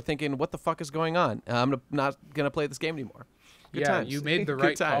 and I remember thinking, "What the fuck is going on? Not gonna play this game anymore." Good Yeah, times. you made the Good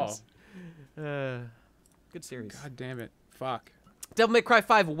right call. times. Good series. God damn it, fuck. Devil May Cry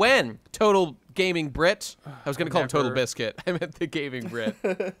 5 when? Total Gaming Brit. I was going to call him Total Never. Biscuit. I meant the Gaming Brit.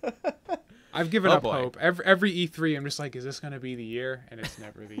 I've given Oh, up boy. hope. Every E3, I'm just like, is this gonna be the year? And it's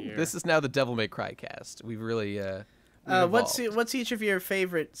never the year. This is now the Devil May Cry cast. We've really What's each of your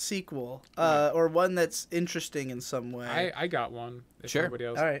favorite sequel, or one that's interesting in some way? I got one. If Sure. Nobody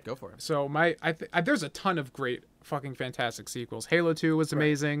else. All right, go for it. So there's a ton of great fucking fantastic sequels. Halo 2 was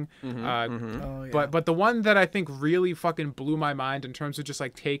amazing. Oh, yeah. But the one that I think really fucking blew my mind in terms of just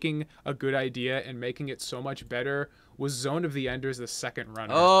like taking a good idea and making it so much better was Zone of the Enders, the second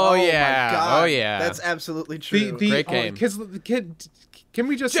runner. Oh, my yeah. God. Oh, yeah. That's absolutely true. Great game. Can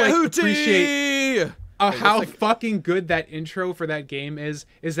we just like appreciate Wait, how what's the- fucking good that intro for that game is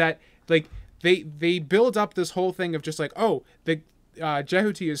that like they build up this whole thing of just like, oh, the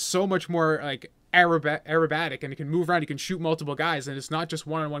Jehuti is so much more like aerobatic, and he can move around, he can shoot multiple guys, and it's not just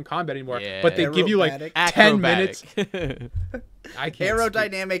one-on-one combat anymore. Yeah. But they give you like Aerobatic. 10 minutes. Acrobatic. I can't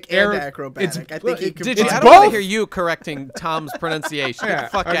Aerodynamic Aero- and acrobatic. it's- I think you can. Did you? It's I don't want to both. hear you correcting Tom's pronunciation. Get Yeah, the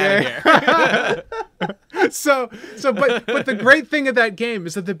fuck okay. out of here. But the great thing of that game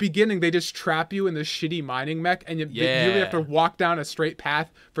is at the beginning they just trap you in this shitty mining mech, and you really have to walk down a straight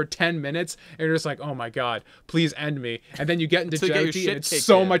path for 10 minutes, and you're just like, oh my god, please end me. And then you get into Until you get your Jehuti, shit and it's kicked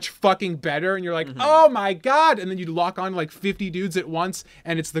so in. much fucking better, and you're like, oh my god, and then you lock on like 50 dudes at once,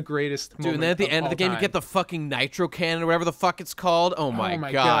 and it's the greatest Dude, and then at the end of the game, you get the fucking nitro cannon or whatever the fuck it's called. Oh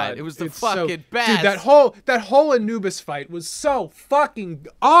my, god. It was the It's fucking best. Dude, that whole Anubis fight was so fucking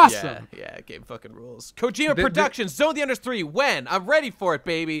awesome. Yeah, game fucking rules. Kojima Productions, Zone of the Enders 3, when? I'm ready for it,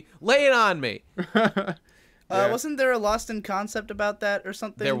 baby. Lay it on me. Wasn't there a Lost in Concept about that or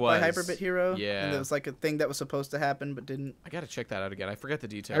something? There was. By Hyperbit Hero. Yeah. And there was like a thing that was supposed to happen but didn't. I gotta check that out again. I forget the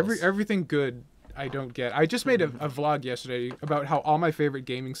details. Everything good I don't get. I just made a vlog yesterday about how all my favorite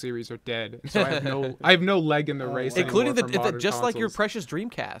gaming series are dead, so I have no leg in the race, including anymore for modern just like your consoles. precious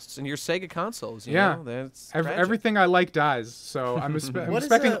Dreamcasts and your Sega consoles. You Yeah. know? That's Everything I like dies, so I'm What is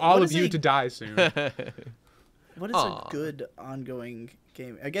expecting a- all what of is you a- to die soon. What is Aw. a good ongoing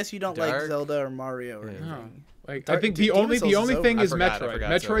game? I guess you don't Dark. like Zelda or Mario or anything. No. Like Dark- I think Demon's the Souls only is thing over. is I forgot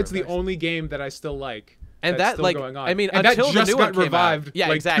Metroid. it's over. Metroid's the only game that I still like. And that's that, still like, going on. I mean, and until that the just new got one came revived out. Yeah,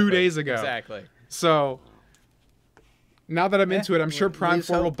 like exactly. 2 days ago. Exactly. So now that I'm into it, I'm sure Prime leaves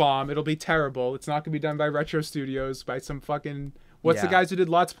 4 will hope. bomb. It'll be terrible. It's not gonna be done by Retro Studios, by some fucking what's the Yeah. guys who did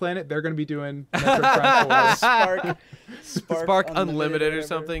Lots Planet? They're gonna be doing Metroid Prime 4. Spark Unlimited or whatever.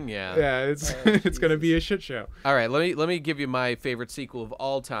 something. Yeah. Yeah, it's gonna be a shit show. All right, let me give you my favorite sequel of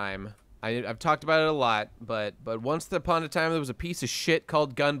all time. I've talked about it a lot, but once upon a time there was a piece of shit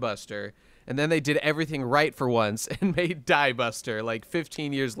called Gunbuster, and then they did everything right for once and made Die Buster like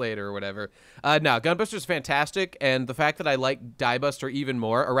 15 years later or whatever. No, Gunbuster's fantastic, and the fact that I like Die Buster even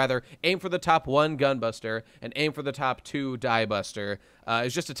more, or rather, aim for the top 1 Gunbuster and aim for the top 2 Die Buster,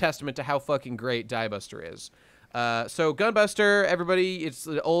 is just a testament to how fucking great Die Buster is. So Gunbuster, everybody, it's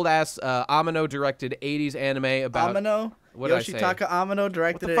an old ass Amino directed 80s anime about Amino? What did I say? Yoshitaka Amino What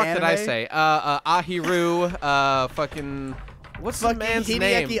directed the fuck an did anime? I say? Ahiru, fucking what's the Fucking man's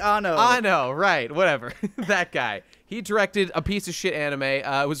Hideaki name? Anno. Anno, right? Whatever. That guy. He directed a piece of shit anime.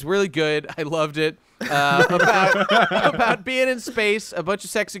 It was really good. I loved it. About being in space, a bunch of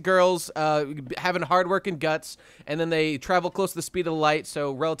sexy girls having hard-working guts, and then they travel close to the speed of the light,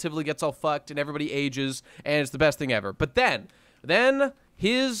 so relatively gets all fucked, and everybody ages, and it's the best thing ever. But then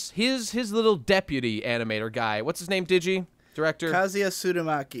his little deputy animator guy, what's his name? Digi? Director? Kazuya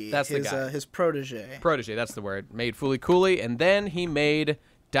Tsurumaki. That's the guy. His protege. Protege, that's the word. Made Fooly Cooly, and then he made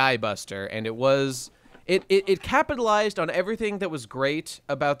Die Buster, and it capitalized on everything that was great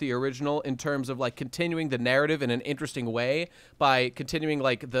about the original in terms of like continuing the narrative in an interesting way by continuing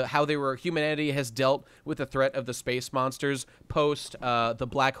like how humanity has dealt with the threat of the space monsters post the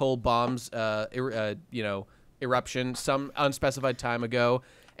black hole bombs eruption some unspecified time ago.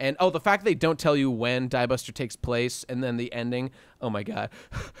 And the fact that they don't tell you when Die Buster takes place, and then the ending, oh my god.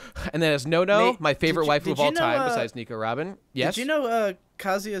 And then as No-No, Nate, my favorite waifu did of you all know, time besides Nico Robin. Yes. Did you know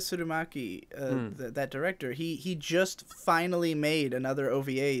Kazuya Tsurumaki, that director, he just finally made another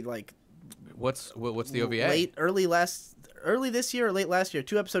OVA like What's the OVA? early this year or late last year,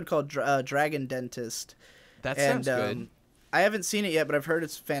 2-episode called Dragon Dentist. That And sounds good. I haven't seen it yet, but I've heard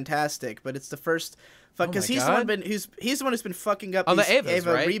it's fantastic. But it's the first, because my he's God. the one he's the one who's been fucking up On the these Evas,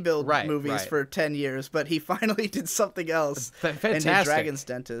 Eva right? rebuild Right, movies right. for 10 years. But he finally did something else. and did Fantastic. Dragon's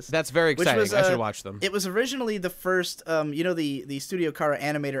Dentist. That's very which exciting. was, I should watch them. It was originally the first, the Studio Kara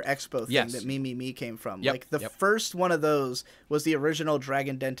Animator Expo thing Yes. that Me came from. Yep, Like the yep. first one of those was the original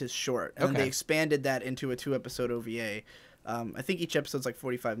Dragon Dentist short, and then Okay. they expanded that into a 2-episode OVA. I think each episode's like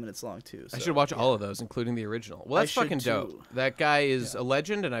 45 minutes long too. So, I should watch all of those, including the original. Well, that's I should fucking dope. too. That guy is a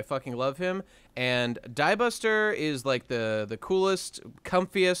legend, and I fucking love him. And Diebuster is like the coolest,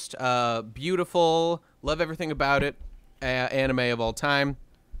 comfiest, beautiful, love everything about it, anime of all time.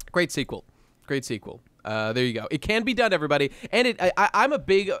 Great sequel. Great sequel. There you go. It can be done, everybody. And I'm a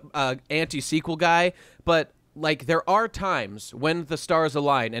big anti-sequel guy, but like there are times when the stars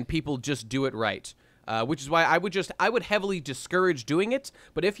align and people just do it right. Which is why I would heavily discourage doing it.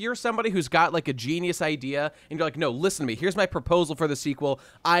 But if you're somebody who's got like a genius idea and you're like, no, listen to me, here's my proposal for the sequel.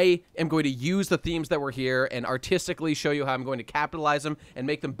 I am going to use the themes that were here and artistically show you how I'm going to capitalize them and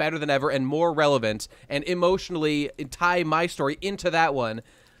make them better than ever and more relevant and emotionally tie my story into that one.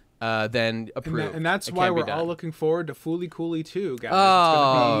 Then approve. And that's why we're all looking forward to Fooly Cooley 2, guys.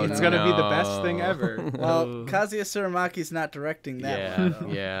 Oh, it's gonna be the best thing ever. Well, Kazuya Suramaki's not directing that one.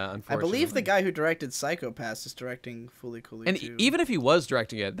 Though. Yeah, I unfortunately. believe the guy who directed Psycho Pass is directing Fooly Cooley And 2. even if he was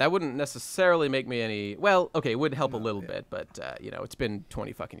directing it, that wouldn't necessarily make me any. Well, okay, it would help a little bit, but it's been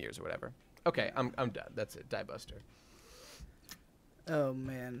 20 fucking years or whatever. Okay, I'm done. That's it. Diebuster. Oh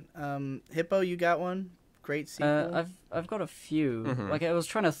man, Hippo, you got one? Great sequel. I've got a few. Mm-hmm. Like I was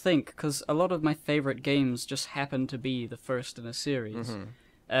trying to think because a lot of my favorite games just happen to be the first in a series.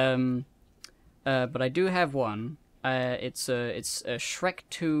 Mm-hmm. But I do have one. It's Shrek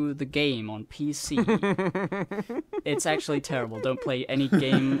 2 the game on PC. It's actually terrible. Don't play any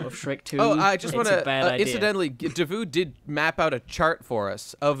game of Shrek 2. Oh, I just want It's a bad to idea. incidentally, Davu did map out a chart for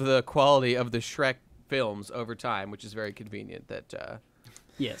us of the quality of the Shrek films over time, which is very convenient. That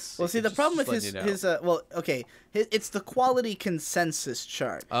Yes. Well, see, the Just problem with letting his you know. it's the quality consensus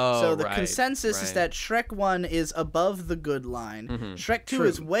chart. Oh, so the right, consensus is right. that Shrek 1 is above the good line, Shrek 2 True.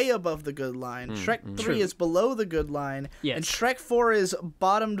 is way above the good line, Shrek 3 True. is below the good line, Yes. and Shrek 4 is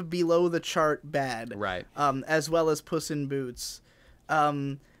bottomed below the chart bad. Right. As well as Puss in Boots.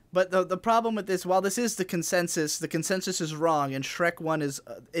 But the problem with this, while this is the consensus is wrong, and Shrek 1 is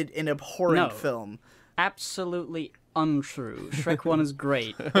an abhorrent No. film. Absolutely untrue. Shrek 1 is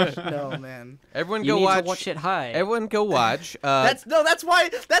great. No, man. everyone You go need watch. to watch it high. Everyone go watch. That's why.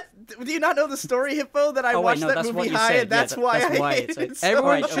 Do you not know the story, Hippo? That I Oh, wait, watched no, that that's movie what you high, said. and that's Yeah, why that's I why hated it's it so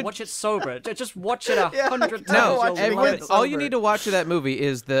Everyone much. should- watch it sober. Just watch it 100 times. No, No, watch it everyone, again all you sober. need to watch of that movie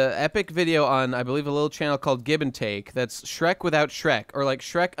is the epic video on, I believe, a little channel called Give and Take. That's Shrek without Shrek, or like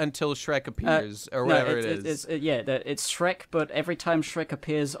Shrek until Shrek appears, or whatever it is. It's Shrek, but every time Shrek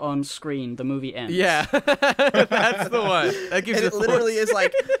appears on screen, the movie ends. Yeah, that's the one. That gives And you it the literally full- is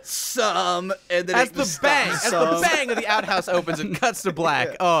like some, and then As it the just bang, stops. as the bang of the outhouse opens and cuts to black.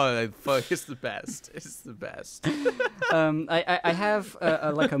 Yeah. Oh, fuck! It's the best. It's the best. I have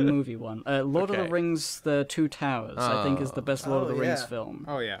like a movie one. Lord of Okay. the Rings: The Two Towers. I think is the best Lord of the Oh, Rings yeah. film.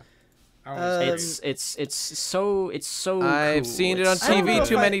 Oh yeah. It's so I've cool. seen it on It's I don't know TV if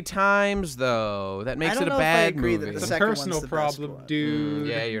too I- many times, though. That makes I don't it a know if I bad agree that movie. the It's a second personal one's the best problem, one. dude.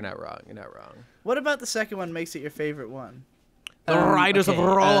 Yeah, you're not wrong. You're not wrong. What about the second one makes it your favorite one? The Riders okay, of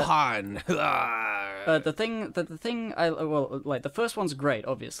Rohan. The thing like the first one's great,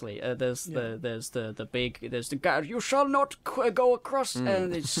 obviously. There's the guy, you shall not go across,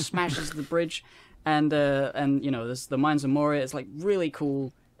 and it smashes the bridge, and there's the Mines of Moria. It's like really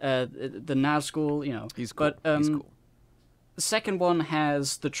cool. The Nazgul, He's cool. But He's cool. the second one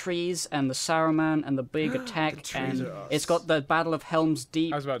has the trees and the Saruman and the big attack, trees and are it's got the Battle of Helm's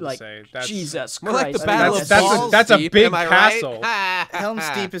Deep. I was about to like, say, that's- Jesus More like Christ. the Battle That's- of that's a- Balls that's a Deep, big am I castle. Right? Helm's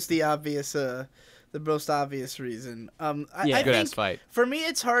Deep is the obvious, the most obvious reason. I Good ass think fight. for me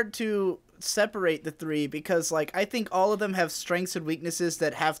it's hard to separate the three because like I think all of them have strengths and weaknesses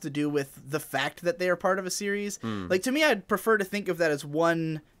that have to do with the fact that they are part of a series. Like to me, I'd prefer to think of that as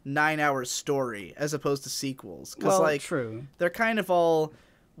one 9-hour story as opposed to sequels because Well, like true. they're kind of all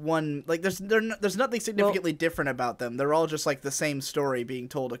one, like there's nothing significantly different about them. They're all just like the same story being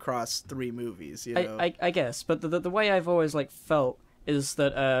told across 3 movies, you know. I guess, but the way I've always like felt is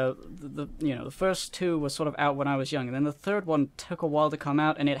that the first 2 were sort of out when I was young, and then the third one took a while to come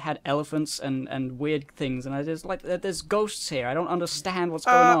out, and it had elephants and weird things, and I just like there's ghosts here. I don't understand what's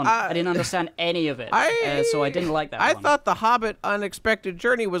going on. I didn't understand any of it, so I didn't like that I one. thought the Hobbit Unexpected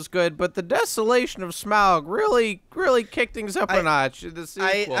Journey was good, but the Desolation of Smaug really kicked things up a notch in the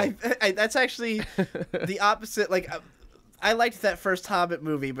sequel. I that's actually the opposite. Like I liked that first Hobbit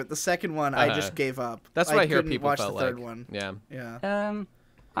movie, but the second one I just gave up. That's what I hear couldn't people watch felt the third like. one. Yeah. Yeah.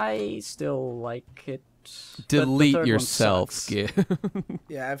 I still like it Delete third one yourself, sucks. Skip.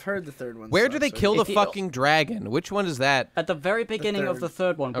 Yeah, I've heard the third one. Where do they sucks. kill the If you- fucking dragon? Which one is that? At the very beginning of third. the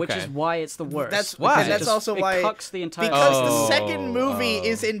third one, which is Okay. why it's the worst. That's Why? and that's also why it cucks the entire because Oh. the second movie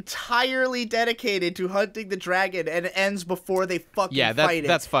is entirely dedicated to hunting the dragon and it ends before they fucking Yeah, fight it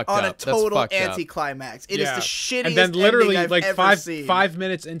that's fucked on up. a That's total fucked up. anticlimax. It is the shittiest and then literally ending I've like ever seen. 5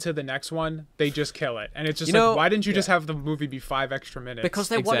 minutes into the next one, they just kill it, and it's just You know- why didn't you just have the movie be 5 extra minutes? because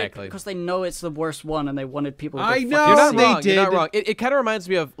they Exactly. because they know it's the worst one and they wanted people to I go know, fucking You're not see they it. wrong. You're not did. wrong. It kind of reminds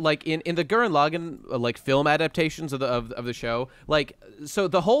me of like in the Gurren Lagann like film adaptations of the show. Like so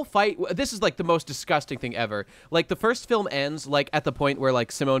the whole fight. This is like the most disgusting thing ever. Like the first film ends like at the point where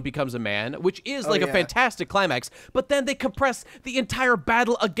like Simone becomes a man, which is like a yeah. fantastic climax. But then they compress the entire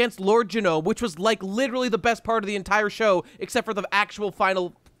battle against Lord Genome, which was like literally the best part of the entire show, except for the actual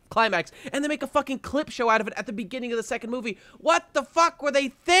final climax, and they make a fucking clip show out of it at the beginning of the second movie. What the fuck were they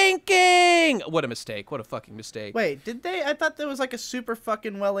thinking? What a mistake. What a fucking mistake. Wait, did they? I thought there was like a super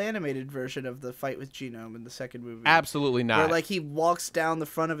fucking well animated version of the fight with Genome in the second movie. Absolutely not. Where like he walks down the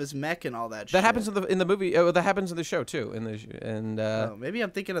front of his mech and all that. That shit. happens in the movie. That happens in the show too. Oh, maybe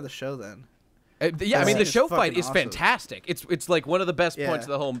I'm thinking of the show then. Yeah, I mean the It's show fucking fight is awesome. fantastic. It's like one of the best Yeah. points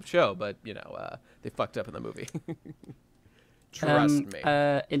of the whole show. But you know, they fucked up in the movie. Trust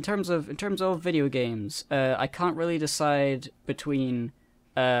me. In terms of video games, I can't really decide between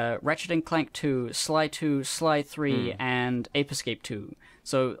Ratchet and Clank 2, Sly 2, Sly 3, and Ape Escape 2.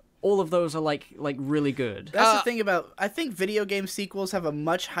 So all of those are like really good. That's the thing about. I think video game sequels have a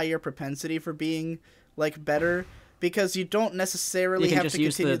much higher propensity for being like better because you don't necessarily You can have just to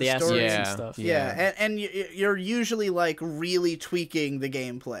use continue the the assets story. and Yeah. stuff. Yeah, and you're usually like really tweaking the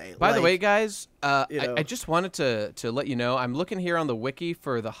gameplay. By the Like, way, guys, you know. I just wanted to let you know, I'm looking here on the wiki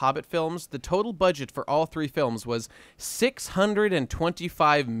for the Hobbit films. The total budget for all three films was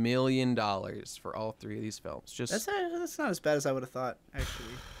 $625 million for all three of these films. Just that's not as bad as I would have thought actually.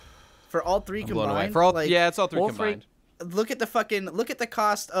 For all three I'm blown away. combined, For all, like, yeah, it's all three all three- combined. look at the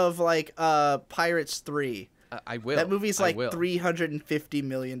cost of like Pirates 3. I will. That movie's I like will. $350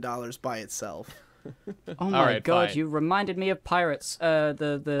 million by itself. Oh my right, god, fine. you reminded me of Pirates. The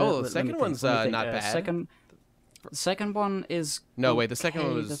Oh, the let me second think, one's, let me think. not bad. Second one is No, wait, the second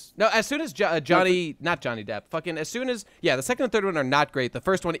one okay. was... No, as soon as Johnny... Not Johnny Depp. Fucking as soon as... Yeah, the second and third one are not great. The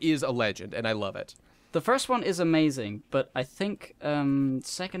first one is a legend, and I love it. The first one is amazing, but I think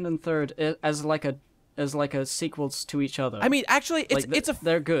second and third as like a sequels to each other. I mean, actually,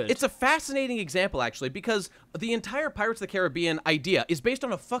 they're good. It's a fascinating example, actually, because the entire Pirates of the Caribbean idea is based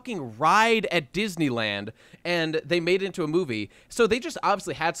on a fucking ride at Disneyland, and they made it into a movie. So they just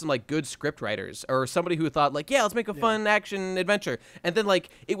obviously had some like good script writers or somebody who thought like, yeah, let's make a fun action adventure. And then like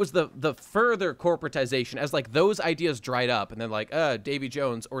it was the further corporatization as like those ideas dried up, and then like, Davy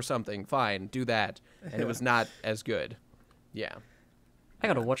Jones or something, fine, do that, and it was not as good. Yeah. I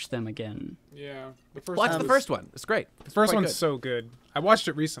gotta watch them again. Yeah, the first Watch one the was- first one. It's great. The first quite one's good. so good. I watched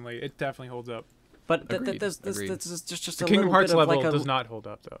it recently. It definitely holds up. But Agreed, there's agreed. just The a Kingdom little Hearts bit of level like a, does not hold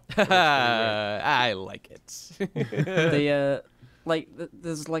up though. I like it.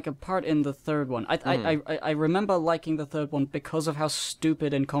 there's like a part in the third one. I remember liking the third one because of how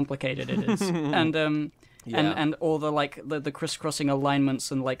stupid and complicated it is, and Yeah. and all the like the crisscrossing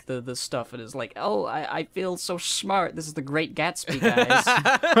alignments and like the stuff. It is like, oh, I feel so smart. This is the Great Gatsby, guys.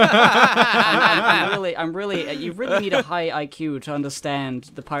 I'm really. You really need a high IQ to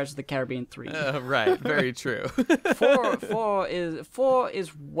understand the Pirates of the Caribbean 3. Right, very true. Four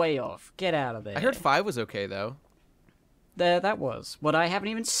is way off. Get out of there. I heard 5 was okay though. There, that was. But I haven't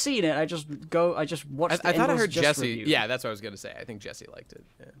even seen it. I just watched. I the thought I Endless heard Just Jesse. review. Yeah, that's what I was gonna say. I think Jesse liked it.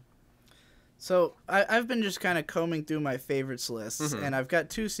 Yeah. So I've been just kind of combing through my favorites lists, and I've got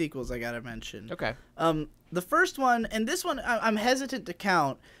 2 sequels I gotta mention. Okay. The first one, and this one I'm hesitant to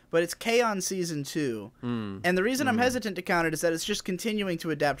count, but it's K-On! Season 2. And the reason I'm hesitant to count it is that it's just continuing to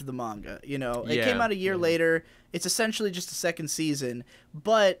adapt the manga. You know, it Yeah. came out a year later. It's essentially just a second season,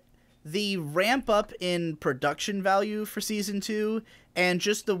 but the ramp up in production value for Season 2 and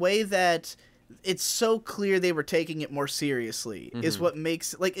just the way that it's so clear they were taking it more seriously is what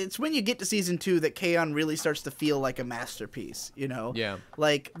makes like it's when you get to Season 2 that K-On! Really starts to feel like a masterpiece, you know? Yeah.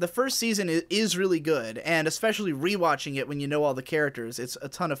 Like the first season is really good, and especially rewatching it when you know all the characters, it's a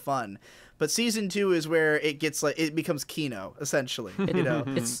ton of fun. But Season 2 is where it gets like it becomes Kino essentially, you know.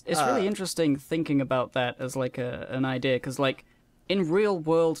 It's really interesting thinking about that as like an idea, because like in real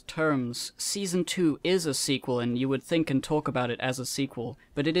world terms, Season 2 is a sequel, and you would think and talk about it as a sequel,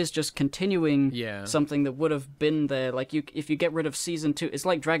 but it is just continuing something that would have been there. Like, if you get rid of Season 2, it's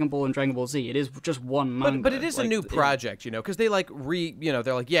like Dragon Ball and Dragon Ball Z. It is just one manga. But it is a new project, you know, because they, like,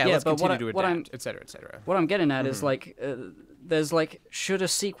 they're like, let's continue to adapt, et cetera, et cetera. What I'm getting at is, like, there's, like, should a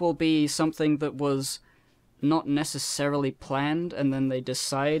sequel be something that was not necessarily planned, and then they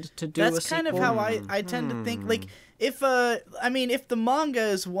decide to do a sequel? That's kind of how I tend to think. Like, if the manga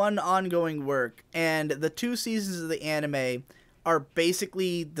is one ongoing work and the 2 seasons of the anime are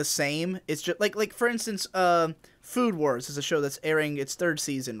basically the same, it's just like for instance, Food Wars is a show that's airing its 3rd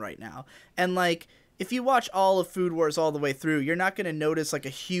season right now, and like, if you watch all of Food Wars all the way through, you're not going to notice like a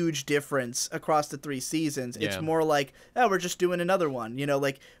huge difference across the 3 seasons. Yeah. It's more like, oh, we're just doing another one. You know,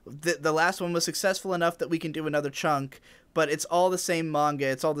 like the last one was successful enough that we can do another chunk, but it's all the same manga.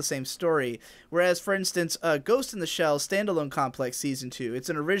 It's all the same story. Whereas, for instance, Ghost in the Shell Standalone Complex Season 2, it's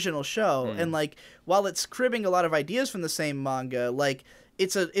an original show. And like, while it's cribbing a lot of ideas from the same manga, like,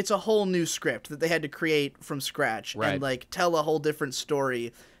 it's a whole new script that they had to create from scratch and like tell a whole different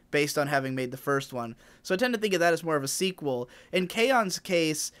story based on having made the first one. So I tend to think of that as more of a sequel. In K-on's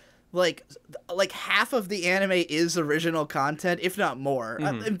case, like half of the anime is original content, if not more.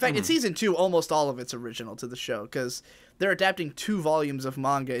 In fact, in Season 2, almost all of it's original to the show, because they're adapting 2 volumes of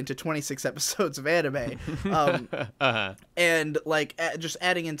manga into 26 episodes of anime. And, like, just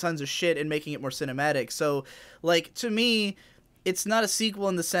adding in tons of shit and making it more cinematic. So, like, to me, it's not a sequel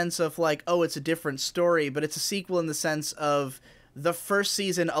in the sense of, like, oh, it's a different story, but it's a sequel in the sense of the first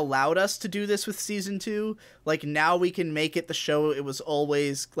season allowed us to do this with Season 2. Like, now we can make it the show it was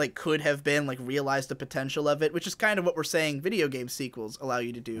always, like, could have been, like, realize the potential of it, which is kind of what we're saying video game sequels allow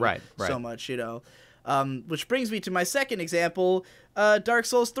you to do so much, you know. Which brings me to my second example, Dark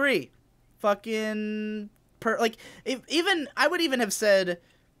Souls 3. Fucking... I would even have said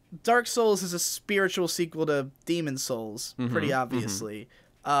Dark Souls is a spiritual sequel to Demon Souls, pretty obviously.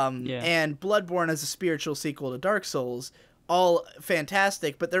 And Bloodborne is a spiritual sequel to Dark Souls. All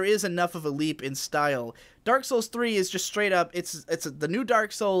fantastic, but there is enough of a leap in style. Dark Souls 3 is just straight up, it's the new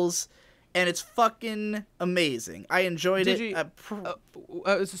Dark Souls, and it's fucking amazing. I enjoyed it.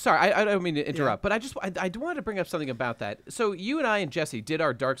 Sorry, I don't mean to interrupt, but I do want to bring up something about that. So you and I and Jesse did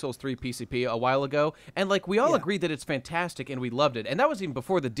our Dark Souls 3 PCP a while ago, and like we all agreed that it's fantastic and we loved it, and that was even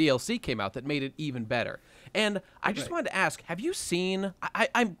before the DLC came out that made it even better. And I just wanted to ask, have you seen...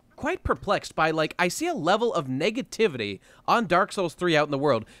 I'm quite perplexed by, like, I see a level of negativity on Dark Souls 3 out in the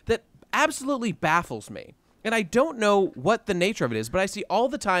world that absolutely baffles me. And I don't know what the nature of it is, but I see all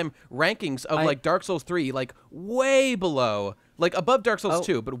the time rankings of, like, Dark Souls 3, like, way below, like, above Dark Souls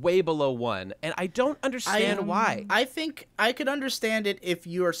 2, but way below 1. And I don't understand why. I think I could understand it if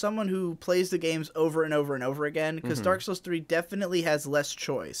you are someone who plays the games over and over and over again, because Dark Souls 3 definitely has less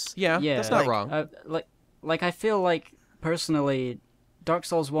choice. Yeah, that's not wrong. Like, I feel like, personally... Dark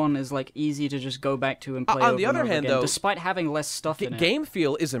Souls 1 is, like, easy to just go back to and play over and over again, though, despite having less stuff in it. Game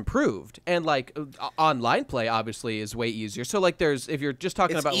feel is improved, and, like, online play, obviously, is way easier. So, like, if you're just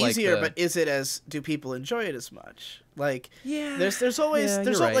talking about, like... It's easier, but is it do people enjoy it as much? Like, there's always...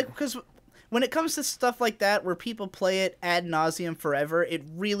 like, because when it comes to stuff like that, where people play it ad nauseum forever, it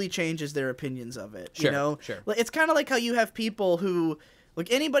really changes their opinions of it, you know? Like, it's kind of like how you have people who...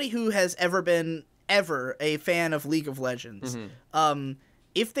 Like, anybody who has ever been... a fan of League of Legends,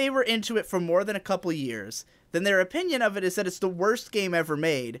 if they were into it for more than a couple years, then their opinion of it is that it's the worst game ever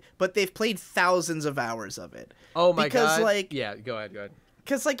made, but they've played thousands of hours of it. Oh my god! Like, yeah, go ahead.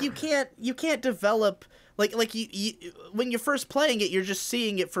 Because like you can't develop like you when you're first playing it, you're just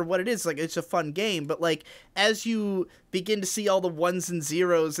seeing it for what it is. Like, it's a fun game, but like as you begin to see all the ones and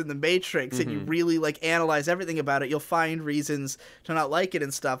zeros in the matrix and you really like analyze everything about it, you'll find reasons to not like it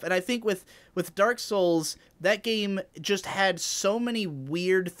and stuff. And I think with Dark Souls, that game just had so many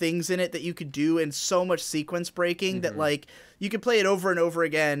weird things in it that you could do, and so much sequence breaking that like you could play it over and over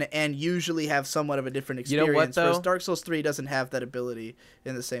again and usually have somewhat of a different experience. You know what, though? Whereas Dark Souls 3 doesn't have that ability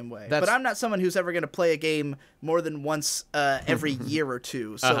in the same way. But I'm not someone who's ever going to play a game more than once every year or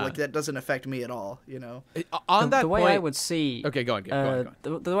two, so like that doesn't affect me at all, you know? The way I would see... Okay, go on.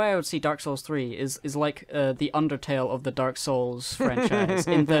 The way I would see Dark Souls 3 is like the Undertale of the Dark Souls franchise,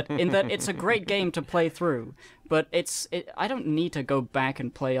 in that it's a great game to play through, but I don't need to go back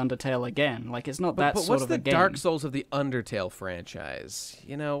and play Undertale again. Like, it's not that But sort what's of a the game. Dark Souls of the Undertale franchise?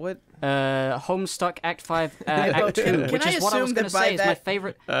 You know what? Homestuck Act 5, Act 2, which I is what I was assume going to that by say is my that-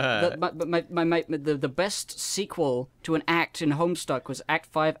 favorite. The best sequel to an act in Homestuck was Act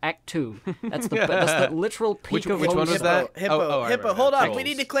 5, Act 2. That's the literal peak Which of one was Homestuck. that? Hippo, right, Hippo, right, hold right. on. Trolls. We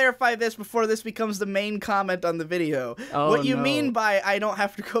need to clarify this before this becomes the main comment on the video. Oh, what you no. mean by I don't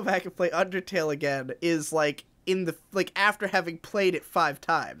have to go back and play Undertale again is like after having played it 5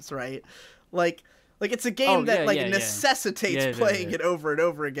 times, right? Like it's a game that necessitates Yeah, playing it over and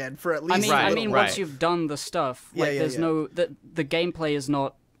over again for at least. I a mean, little once you've done the stuff, like there's no the gameplay is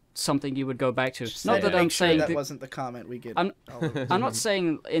not something you would go back to. Just Not that make I'm sure saying that wasn't the comment we get. I'm not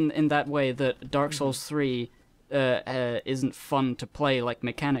saying in that way that Dark Souls 3 isn't fun to play like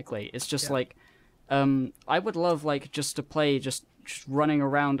mechanically. It's just like I would love like just to play just running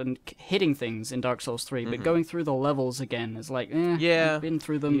around and hitting things in Dark Souls 3, but going through the levels again is like I've been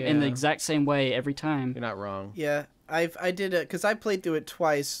through them in the exact same way every time. You're not wrong. Yeah, I did it because I played through it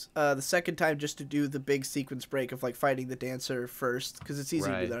twice. The second time just to do the big sequence break of like fighting the dancer first, because it's easy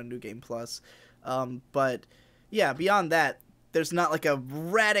to do that on New Game Plus. But yeah, beyond that, there's not like a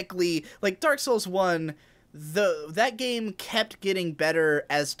radically like Dark Souls 1. That game kept getting better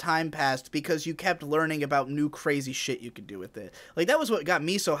as time passed because you kept learning about new crazy shit you could do with it. Like, that was what got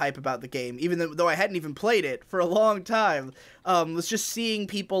me so hype about the game, even though I hadn't even played it for a long time. Was just seeing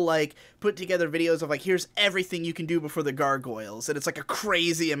people, like, put together videos of, like, here's everything you can do before the gargoyles, and it's, like, a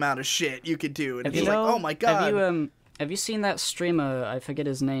crazy amount of shit you could do, and it's like, oh my god. Have you seen that streamer, I forget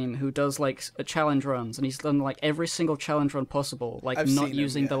his name, who does, like, challenge runs, and he's done, like, every single challenge run possible, like, I've not seen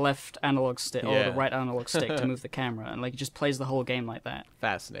using him, the left analog stick, or Yeah. the right analog stick to move the camera, and, like, he just plays the whole game like that.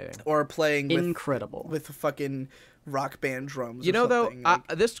 Fascinating. Or playing Incredible. with fucking rock band drums. You know, though, like,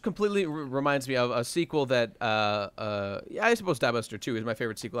 this completely reminds me of a sequel that, I suppose Die Buster 2 is my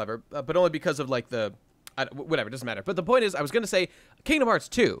favorite sequel ever, but only because of, like, whatever, it doesn't matter. But the point is, I was going to say, Kingdom Hearts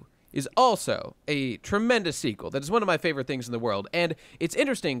 2 is also a tremendous sequel that is one of my favorite things in the world. And it's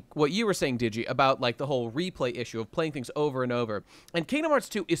interesting what you were saying, Digi, about like the whole replay issue of playing things over and over. And Kingdom Hearts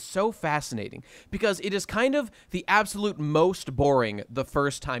 2 is so fascinating because it is kind of the absolute most boring the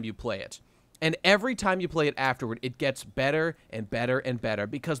first time you play it. And every time you play it afterward, it gets better and better and better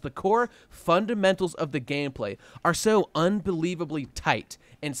because the core fundamentals of the gameplay are so unbelievably tight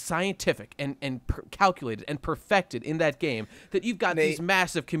and scientific and calculated and perfected in that game that you've got these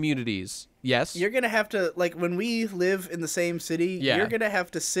massive communities. Yes? You're going to have to, like, when we live in the same city, you're going to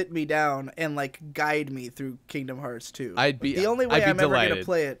have to sit me down and, like, guide me through Kingdom Hearts 2. The only way I'm ever going to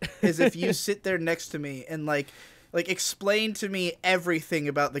play it is if you sit there next to me and, like explain to me everything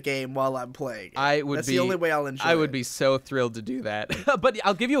about the game while I'm playing. That's the only way I'll enjoy it. I would be so thrilled to do that. But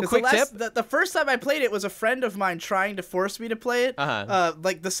I'll give you a quick tip. The first time I played it was a friend of mine trying to force me to play it.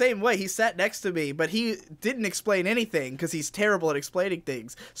 Like the same way. He sat next to me, but he didn't explain anything because he's terrible at explaining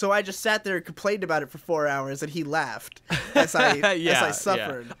things. So I just sat there and complained about it for 4 hours, and he laughed as I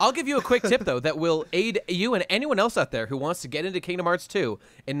suffered. Yeah. I'll give you a quick tip, though, that will aid you and anyone else out there who wants to get into Kingdom Hearts 2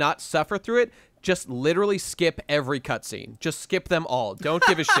 and not suffer through it. Just literally skip every cutscene. Just skip them all. Don't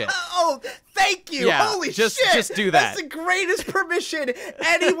give a shit. Oh, thank you. Yeah, Holy just do that. That's the greatest permission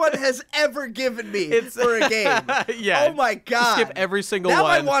anyone has ever given me for a game. Yeah. Oh my god. Skip every single now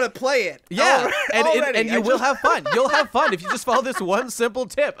one. I want to play it. Yeah. Already. And you will have fun. You'll have fun if you just follow this one simple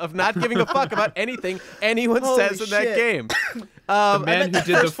tip of not giving a fuck about anything anyone says in that game. The man who did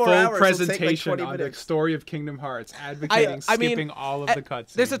the first 4 full hours will take, like, presentation 20 on the minutes. story of Kingdom Hearts, advocating skipping all of the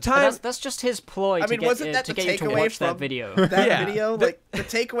cutscenes. There's a time. That's just his ploy to wasn't get, that the to get you to takeaway watch from that video. that video? Like, the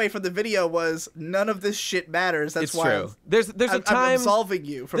takeaway from the video was none of this shit matters. That's It's why true. There's a I'm time. absolving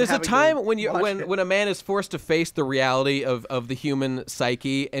you from There's a having time to when watch it. when a man is forced to face the reality of the human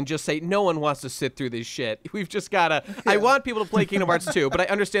psyche and just say no one wants to sit through this shit. We've just gotta. I want people to play Kingdom Hearts 2, but I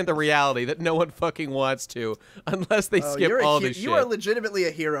understand the reality that no one fucking wants to unless they skip all this shit. You are legitimately a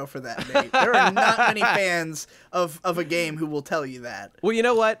hero for that, Nate. There are not many fans of a game who will tell you that. Well, you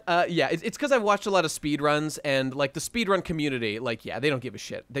know what? Yeah, it's because I've watched a lot of speedruns, and like the speedrun community, like, yeah, they don't give a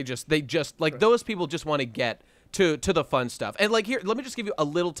shit. They just like those people just want to get to the fun stuff. And like, here, let me just give you a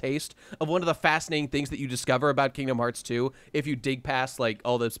little taste of one of the fascinating things that you discover about Kingdom Hearts 2 if you dig past like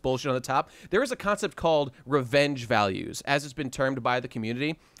all this bullshit on the top. There is a concept called revenge values, as it's been termed by the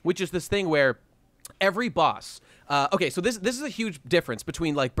community, which is this thing where every boss. Okay, so this is a huge difference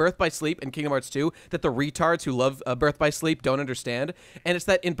between like Birth by Sleep and Kingdom Hearts 2 that the retards who love Birth by Sleep don't understand. And it's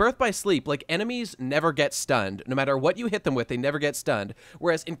that in Birth by Sleep, like enemies never get stunned. No matter what you hit them with, they never get stunned.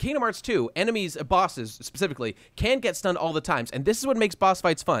 Whereas in Kingdom Hearts 2, enemies, bosses specifically, can get stunned all the times. And this is what makes boss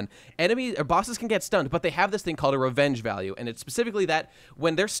fights fun. Enemies or bosses can get stunned, but they have this thing called a revenge value. And it's specifically that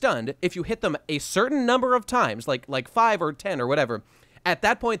when they're stunned, if you hit them a certain number of times, like 5 or 10 or whatever, at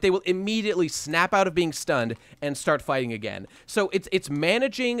that point, they will immediately snap out of being stunned and start fighting again. So it's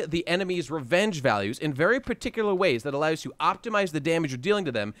managing the enemy's revenge values in very particular ways that allows you to optimize the damage you're dealing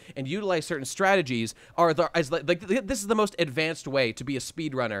to them and utilize certain strategies. This is the most advanced way to be a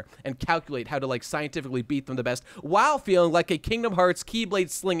speedrunner and calculate how to like scientifically beat them the best while feeling like a Kingdom Hearts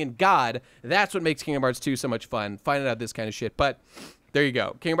Keyblade slinging god. That's what makes Kingdom Hearts 2 so much fun, finding out this kind of shit. But there you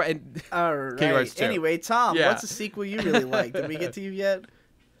go. All right. Kingdom Hearts 2. Anyway, Tom, what's a sequel you really like? Did we get to you yet?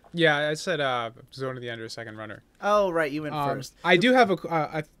 Yeah, I said Zone of the Ender, Second Runner. Oh, right. You went first. I do have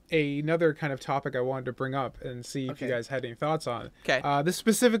another kind of topic I wanted to bring up and see if you guys had any thoughts on. Okay. This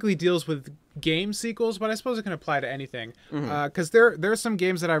specifically deals with game sequels, but I suppose it can apply to anything. Because there are some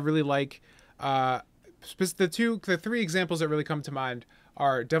games that I really like. The three examples that really come to mind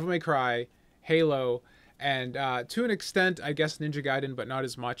are Devil May Cry, Halo, and to an extent, I guess Ninja Gaiden, but not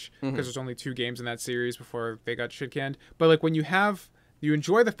as much because there's only 2 games in that series before they got shit canned. But like when you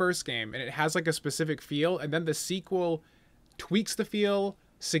enjoy the first game and it has like a specific feel, and then the sequel tweaks the feel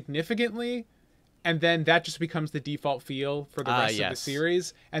significantly, and then that just becomes the default feel for the rest of the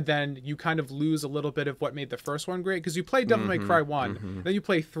series, and then you kind of lose a little bit of what made the first one great, because you play Devil May Cry 1, then you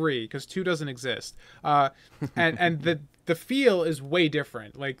play 3, because 2 doesn't exist. And the feel is way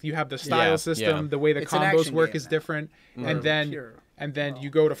different. Like you have the style system, the way the combos work is different, and then you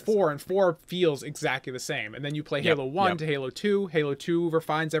go to 4, and 4 feels exactly the same. And then you play Halo 1 to Halo 2. Halo 2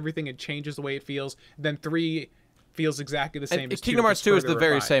 refines everything and changes the way it feels. Then 3 feels exactly the same as 2. Kingdom Hearts 2 is the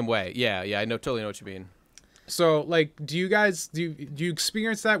very same way. Yeah, I totally know what you mean. So, like, do you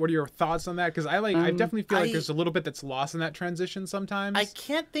experience that? What are your thoughts on that? Because I definitely feel like there's a little bit that's lost in that transition sometimes. I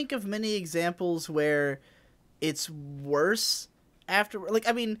can't think of many examples where it's worse after. Like,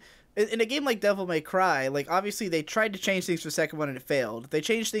 I mean, in a game like Devil May Cry, like, obviously they tried to change things for the second one and it failed. They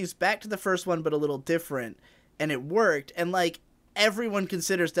changed things back to the first one, but a little different, and it worked. And, like, everyone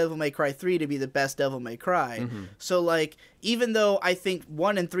considers Devil May Cry 3 to be the best Devil May Cry. So, like, even though I think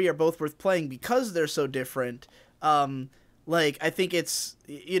 1 and 3 are both worth playing because they're so different, like, I think it's,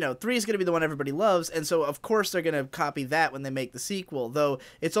 3 is going to be the one everybody loves, and so, of course, they're going to copy that when they make the sequel, though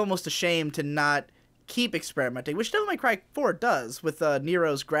it's almost a shame to not keep experimenting, which Devil May Cry 4 does with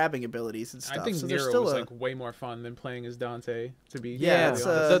Nero's grabbing abilities and stuff. I think so Nero still was, like, way more fun than playing as Dante, to be it's,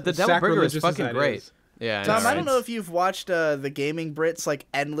 the Devil Burger is fucking great. Yeah, Tom, I don't know if you've watched the Gaming Brits like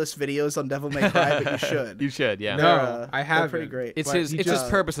endless videos on Devil May Cry, but you should. You should, yeah. No, I have. They're pretty great. It's his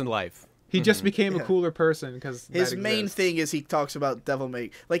purpose in life. He just became a cooler person because his main thing is he talks about Devil May.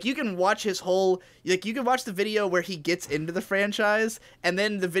 Like, you can watch his whole, like, you can watch the video where he gets into the franchise, and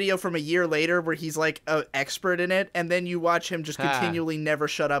then the video from a year later where he's like an expert in it, and then you watch him just continually never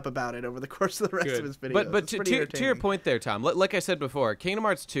shut up about it over the course of the rest of his videos. But to your point there, Tom, like I said before, Kingdom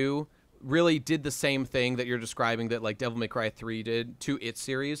Hearts 2 really did the same thing that you're describing that like Devil May Cry 3 did to its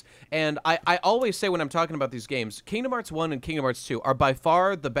series. And I always say when I'm talking about these games, Kingdom Hearts 1 and Kingdom Hearts 2 are by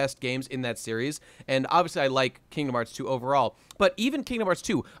far the best games in that series. And obviously I like Kingdom Hearts 2 overall. But even Kingdom Hearts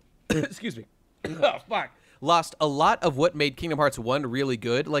 2, excuse me, oh, fuck, lost a lot of what made Kingdom Hearts 1 really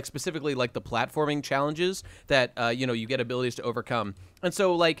good, like specifically like the platforming challenges that, you get abilities to overcome. And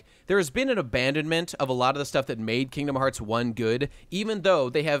so, like, there has been an abandonment of a lot of the stuff that made Kingdom Hearts 1 good, even though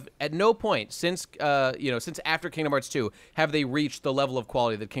they have, at no point since after Kingdom Hearts 2, have they reached the level of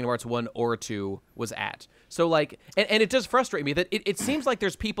quality that Kingdom Hearts 1 or 2 was at. So, like, and it does frustrate me that it seems like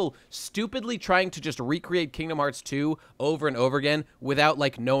there's people stupidly trying to just recreate Kingdom Hearts 2 over and over again without,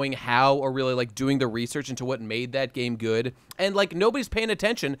 like, knowing how or really, like, doing the research into what made that game good. And, like, nobody's paying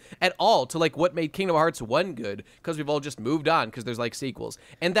attention at all to, like, what made Kingdom Hearts 1 good because we've all just moved on because there's, like, sequels.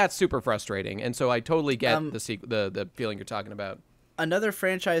 And that's super frustrating. And so I totally get the feeling you're talking about. Another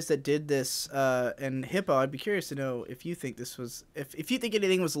franchise that did this, and Hippo, I'd be curious to know if you think this was, if you think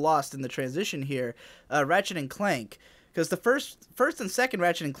anything was lost in the transition here, Ratchet and Clank, because the first and second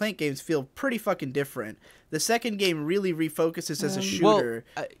Ratchet and Clank games feel pretty fucking different. The second game really refocuses as a shooter,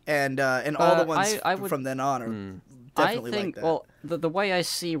 and all the ones from then on are definitely like that. Well, the way I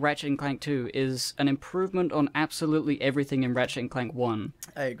see Ratchet and Clank 2 is an improvement on absolutely everything in Ratchet and Clank 1.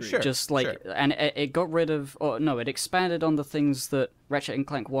 I agree. Sure, Just like, and it got rid of, it expanded on the things that Ratchet and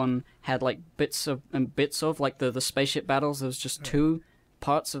Clank 1 had like bits of, like the spaceship battles. There was just 2,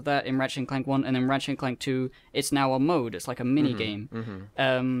 parts of that in Ratchet and Clank 1, and in Ratchet and Clank 2, it's now a mode. It's like a mini game.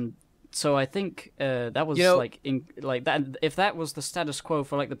 So I think that was like that. If that was the status quo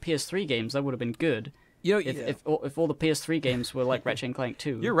for like the PS3 games, that would have been good. If all the PS3 games were like Ratchet and Clank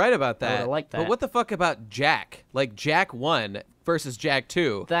 2. You're right about that. I would've liked that. But what the fuck about Jack? Like Jack 1 versus Jack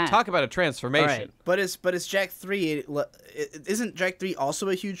 2. Talk about a transformation. Right. But it's Jack 3. Isn't Jack 3 also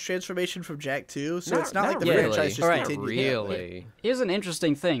a huge transformation from Jack 2? So it's not like the franchise just continued. Not really. Here's an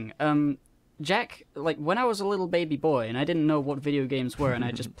interesting thing. Jack, like when I was a little baby boy and I didn't know what video games were and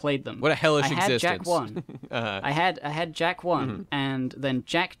I just played them. What a hellish I had existence. Jack 1. I had Jack 1 and then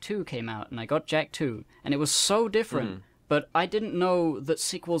Jack 2 came out and I got Jack 2 and it was so different. But I didn't know that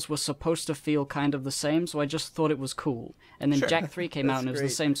sequels were supposed to feel kind of the same, so I just thought it was cool. And then Jack 3 came out and it was the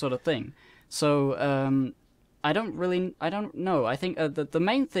same sort of thing. So I don't know. I think the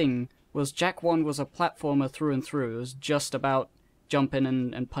main thing was Jack 1 was a platformer through and through. It was just about jumping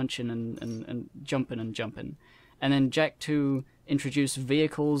and punching and jumping and jumping. And then Jack 2 introduced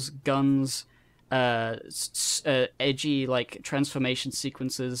vehicles, guns, edgy like transformation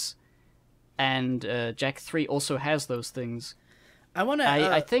sequences, and Jack 3 also has those things.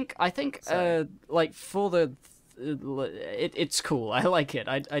 I think like for the it's cool. I like it.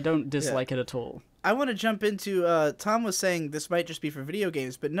 I don't dislike it at all. I want to jump into, Tom was saying this might just be for video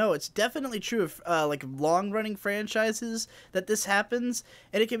games, but no, it's definitely true of, like, long-running franchises that this happens,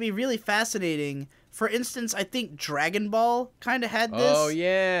 and it can be really fascinating. For instance, I think Dragon Ball kind of had this. Oh,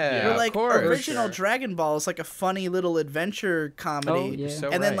 yeah, where, like, of course. original Dragon Ball is, like, a funny little adventure comedy. Oh, yeah.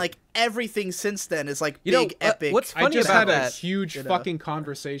 So and then, like, everything since then is, like, You know, big, epic. what's I funny just about had that? a huge fucking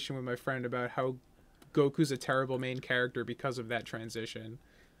conversation with my friend about how Goku's a terrible main character because of that transition.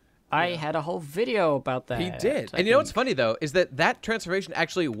 I had a whole video about that. He did. And you know what's funny, though, is that transformation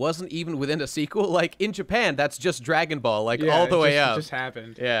actually wasn't even within a sequel. Like, in Japan, that's just Dragon Ball, like, all the way up. It just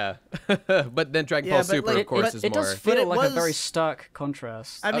happened. Yeah. But then Dragon Ball Super, of course, is it more... does feel like was- a very stark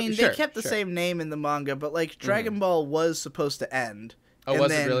contrast. I mean, sure, they kept the sure. same name in the manga, but, like, Dragon Ball was supposed to end. Oh, and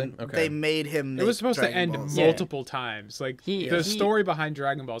was it then really? Okay. They made him It was supposed to Dragon end Ball. multiple times. Like He- the story behind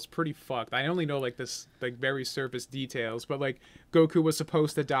Dragon Ball is pretty fucked. I only know like this like very surface details, but like Goku was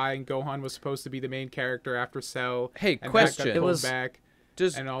supposed to die and Gohan was supposed to be the main character after Cell. Hey, and question. That got pulled back.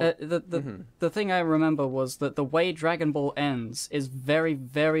 Does, And all, The thing I remember was that the way Dragon Ball ends is very,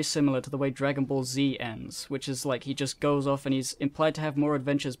 very similar to the way Dragon Ball Z ends, which is like he just goes off and he's implied to have more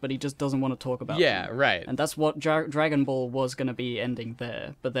adventures, but he just doesn't want to talk about yeah, them. right. And that's what Dragon Ball was going to be ending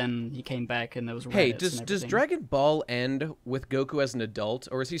there, but then he came back and there was Hey, Raditz and does everything. Dragon Ball end with Goku as an adult,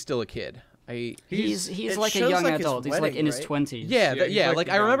 or is he still a kid? He's It like a shows young like his adult. He's like wedding, in his right? 20s. Yeah, Yeah, he's like like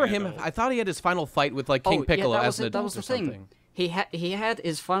a I remember young him. adult. I thought he had his final fight with like King Piccolo that as was an it, adult that was or the thing. something. He had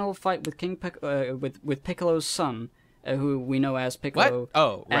his final fight with with Piccolo's son, who we know as Piccolo. What?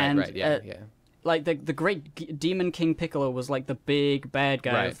 Oh, right, and, right, yeah, yeah. Like the great demon King Piccolo was like the big bad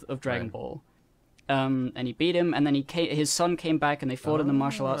guy Right, of Dragon right. Ball. And he beat him, and then his son came back, and they fought in the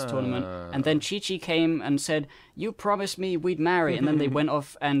martial arts tournament. And then Chi-Chi came and said, "You promised me we'd marry," and then they went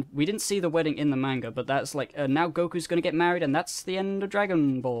off, and we didn't see the wedding in the manga, but that's like now Goku's gonna get married, and that's the end of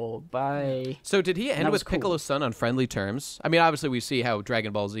Dragon Ball. Bye. So did he end that with was cool. Piccolo's son on friendly terms? I mean, obviously we see how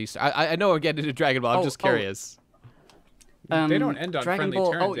Dragon Ball Z. I know we're getting into Dragon Ball. I'm just curious. they don't end on Dragon friendly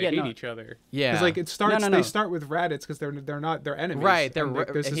Ball- terms. oh, They yeah, hate no. each other. Yeah. Because like it starts. No. They start with Raditz because they're enemies. Right, and,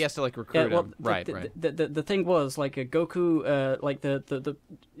 like, this he is- has to like recruit him. Right, the, right. The thing was like Goku, like the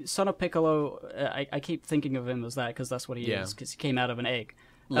son of Piccolo. I keep thinking of him as that because that's what he Yeah. is because he came out of an egg.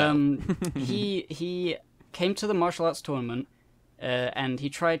 No. He came to the martial arts tournament, and he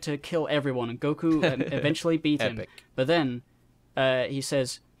tried to kill everyone, and Goku eventually beat him. Epic. But then he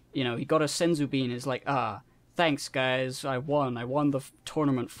says, he got a Senzu bean. He's like, thanks guys, I won the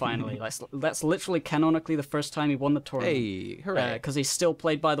tournament finally. That's literally canonically the first time he won the tournament. Hey, hooray! Because he still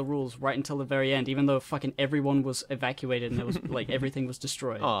played by the rules right until the very end, even though fucking everyone was evacuated and there was like everything was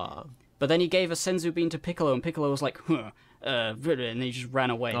destroyed. Aw. But then he gave a Senzu bean to Piccolo, and Piccolo was like, and he just ran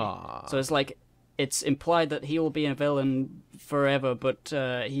away. Aw. So it's like it's implied that he will be a villain forever, but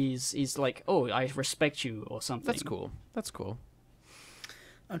he's like, oh, I respect you or something. That's cool. That's cool.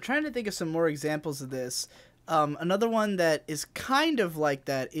 I'm trying to think of some more examples of this. Another one that is kind of like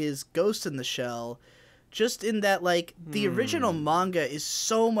that is Ghost in the Shell, just in that like the original manga is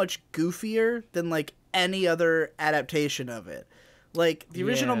so much goofier than like any other adaptation of it. Like the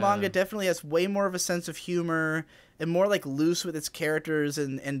original Yeah. manga definitely has way more of a sense of humor and more like loose with its characters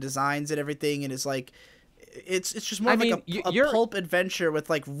and designs and everything, and is like it's just more like a pulp adventure with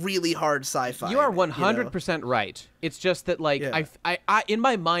like really hard sci-fi. You are in it, 100% right. It's just that like Yeah. I in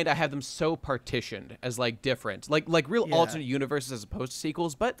my mind I have them so partitioned as like different, like real alternate universes as opposed to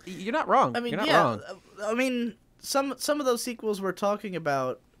sequels. But you're not wrong. I mean, you're not wrong. I mean, some of those sequels we're talking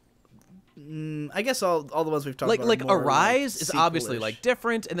about. I guess all the ones we've talked about. Like are more, Arise is obviously sequel-ish. like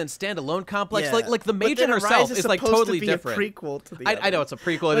different, and then Standalone Complex, Yeah. like the But Major then Arise herself is like supposed totally to be different. A prequel to the I know others. it's a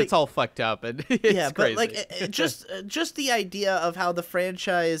prequel and it's all fucked up and it's Yeah, crazy. but like just the idea of how the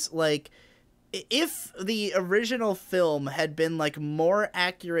franchise, like, if the original film had been like more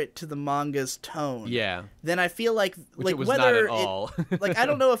accurate to the manga's tone, yeah, then I feel like which it was whether not at all. like I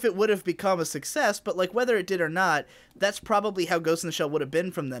don't know if it would have become a success, but like whether it did or not, that's probably how Ghost in the Shell would have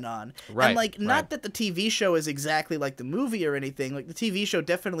been from then on. Right, And like not right. that the TV show is exactly like the movie or anything. Like the TV show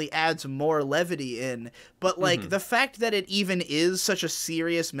definitely adds more levity in, but like the fact that it even is such a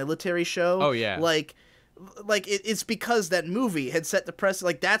serious military show, Oh, yeah. like it's because that movie had set the precedent.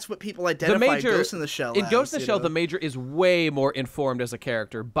 Like that's what people identify Ghost in the Shell in as, Ghost in the you Shell, know? the Major is way more informed as a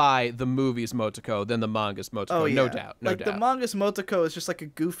character by the movie's Motoko than the manga's Motoko. Oh, yeah. No doubt, no like doubt. the manga's Motoko is just like a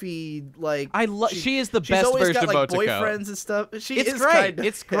goofy, like she is the she's best always version got, like, of Motoko. boyfriends and stuff. She It's is great. Kinda,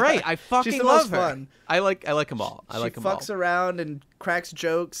 It's great. I fucking She's the love most her. fun. I like them all. I like she them all. fucks around and cracks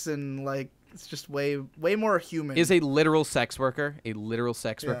jokes and like it's just way more human. Is a literal sex worker. A literal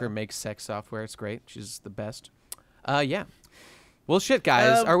sex worker Yeah. makes sex software. It's great. She's the best. Yeah. Well, shit,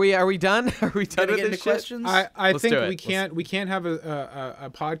 guys. Are we done? Are we done Gonna with get into this shit? questions? I Let's think do it. we can't have a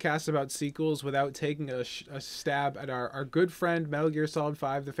podcast about sequels without taking a stab at our good friend Metal Gear Solid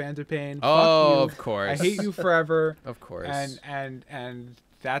 5: The Phantom Pain. Oh, Fuck you. of course. I hate you forever. Of course. And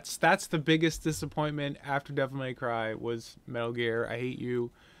that's the biggest disappointment after Devil May Cry was Metal Gear. I hate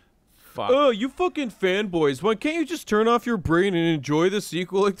you. Fuck. Oh, you fucking fanboys! Why can't you just turn off your brain and enjoy the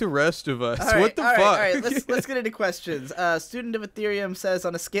sequel like the rest of us? What the fuck? All right. Let's get into questions. Student of Ethereum says,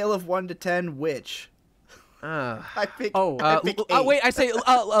 on a scale of 1 to 10, which? I pick. I pick 8. Wait, I say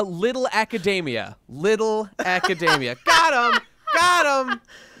Little Academia. Little Academia. Got him. Got him.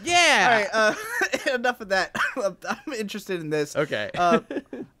 Yeah. All right. Enough of that. I'm interested in this. Okay.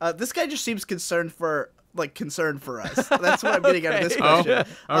 This guy just seems concerned for us. That's what I'm getting out of this question.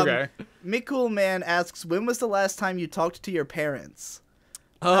 Okay. Mikul Man asks, when was the last time you talked to your parents?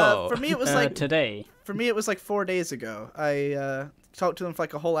 Oh. For me, it was like today. For me, it was like 4 days ago. I talked to them for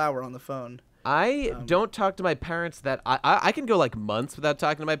like a whole hour on the phone. I don't talk to my parents that I can go like months without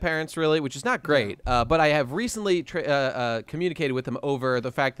talking to my parents, really, which is not great. But I have recently communicated with them over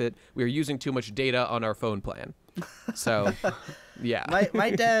the fact that we are using too much data on our phone plan. So, yeah. My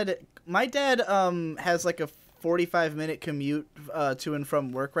dad has like a 45-minute commute to and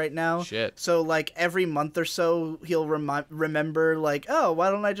from work right now. Shit. So like every month or so he'll remember like, oh, why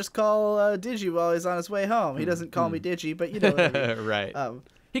don't I just call Digi while he's on his way home? He doesn't call me Digi, but you know what I mean. Right.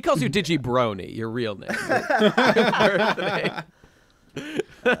 He calls you Digi Brony, your real name.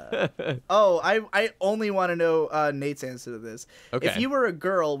 I only want to know Nate's answer to this. Okay. If you were a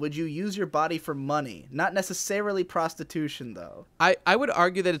girl, would you use your body for money? Not necessarily prostitution, though. I would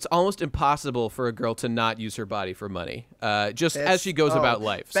argue that it's almost impossible for a girl to not use her body for money, as she goes about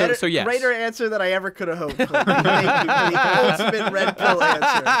life. So yes. Greater answer than I ever could have hoped. Thank you for the ultimate red pill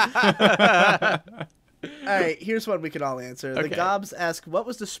answer. All right, here's one we can all answer. The Okay. Gobs ask, what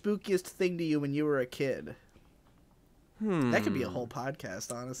was the spookiest thing to you when you were a kid? That could be a whole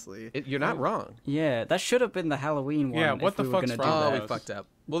podcast, honestly. You're not wrong. Yeah, that should have been the Halloween one. Yeah, what if the we were fuck's gonna do wrong Oh, with that. we fucked up.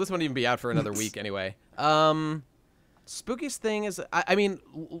 Well, this won't even be out for another week anyway. Spookiest thing is, I mean,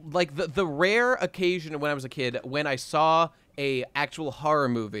 like the rare occasion when I was a kid when I saw a actual horror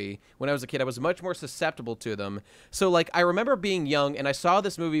movie when I was a kid, I was much more susceptible to them. So like I remember being young and I saw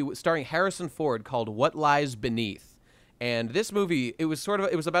this movie starring Harrison Ford called What Lies Beneath. And this movie, it was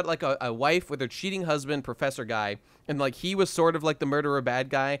about like a wife with her cheating husband, professor guy, and like he was sort of like the murderer bad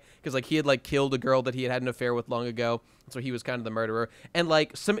guy because like he had like killed a girl that he had an affair with long ago, so he was kind of the murderer. And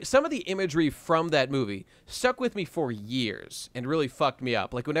like some of the imagery from that movie stuck with me for years and really fucked me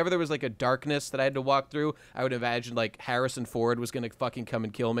up. Like whenever there was like a darkness that I had to walk through, I would imagine like Harrison Ford was gonna fucking come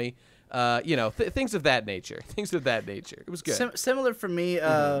and kill me. Things of that nature. Things of that nature. It was good. Similar for me.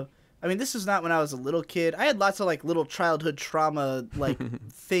 I mean, this is not when I was a little kid. I had lots of like little childhood trauma, like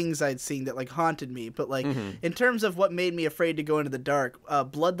things I'd seen that like haunted me. But like in terms of what made me afraid to go into the dark,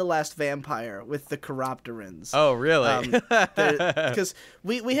 Blood the Last Vampire with the Chiropterans. Oh, really? Because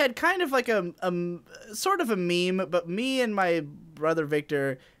we had kind of like a sort of a meme, but me and my brother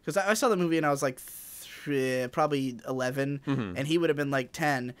Victor, because I saw the movie and I was like probably 11, and he would have been like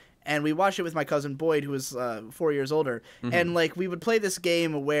 10. and we watched it with my cousin Boyd, who was 4 years older. And like we would play this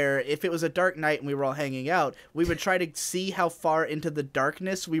game where if it was a dark night and we were all hanging out, we would try to see how far into the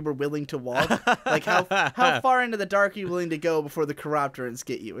darkness we were willing to walk. Like how far into the dark are you willing to go before the Chiropterans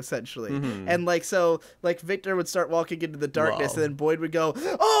get you, essentially. And like so, like Victor would start walking into the darkness, and then Boyd would go,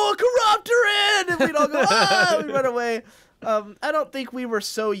 "Oh, a Chiropteran!" and we'd all go, "Ah!" We'd run away. I don't think we were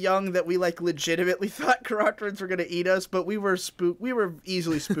so young that we like legitimately thought Chiropterans were gonna eat us, but we were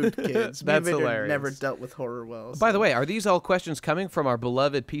easily spooked kids. That's Me and Victor hilarious. never dealt with horror well. By the way, are these all questions coming from our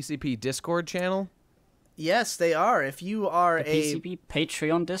beloved PCP Discord channel? Yes, they are. If you are The PCP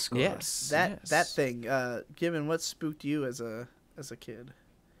Patreon Discord. Yes. that thing, Given, what spooked you as a kid?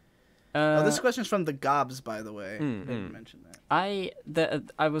 This question's from the Gobs, by the way. I didn't mention that.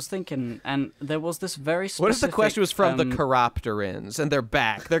 I was thinking, and there was this very specific... What if the question was from the Chiropterans, and they're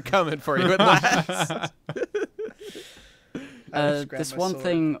back? They're coming for you at last. This one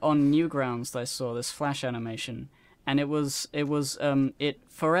thing on Newgrounds that I saw, this flash animation, and it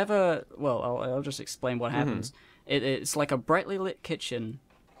forever... Well, I'll just explain what happens. It's like a brightly lit kitchen,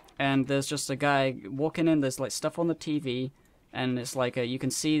 and there's just a guy walking in, there's like stuff on the TV, and it's like you can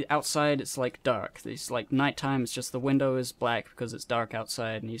see outside, it's like dark. It's like nighttime, it's just the window is black because it's dark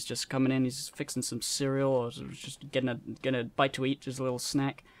outside, and he's just coming in, he's fixing some cereal, or just getting a bite to eat, just a little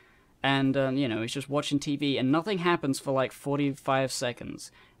snack. And, he's just watching TV, and nothing happens for like 45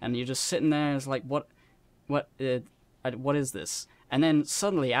 seconds. And you're just sitting there, it's like, what is this? And then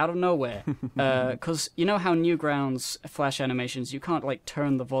suddenly, out of nowhere, because you know how Newgrounds flash animations, you can't like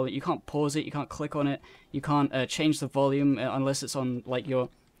turn the volume, you can't pause it, you can't click on it, you can't change the volume unless it's on like you're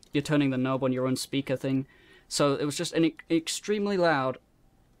turning the knob on your own speaker thing. So it was just an extremely loud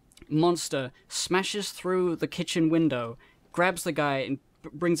monster smashes through the kitchen window, grabs the guy and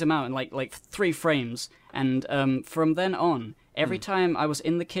brings him out in like 3 frames, and from then on, every time I was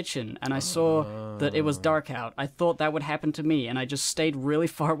in the kitchen and I saw that it was dark out, I thought that would happen to me, and I just stayed really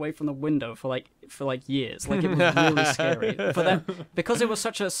far away from the window for years. Like, it was really scary for that, because it was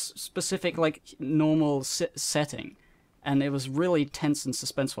such a specific like normal setting. And it was really tense and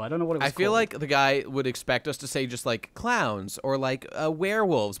suspenseful. I don't know what it was I feel called. like the guy would expect us to say just like clowns or like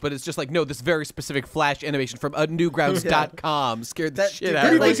werewolves, but it's just like, no, this very specific flash animation from newgrounds.com scared the shit out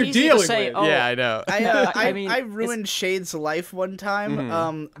of me. What you're dealing with. Yeah, I know. I ruined Shade's life one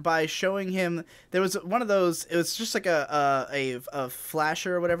time by showing him. There was one of those. It was just like a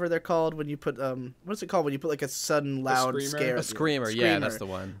flasher or whatever they're called when you put what's it called when you put like a sudden loud scare. A screamer. Yeah, that's the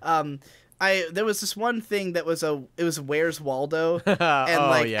one. There was this one thing that was Where's Waldo, and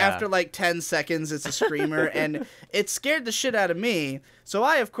after like 10 seconds it's a screamer, and it scared the shit out of me. So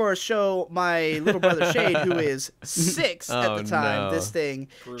I of course show my little brother Shade, who is 6 at the time, this thing.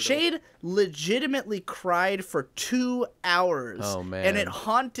 Brutal. Shade legitimately cried for 2 hours, and it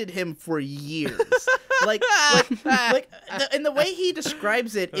haunted him for years. And the way he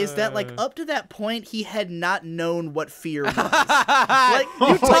describes it is that like up to that point he had not known what fear was. Like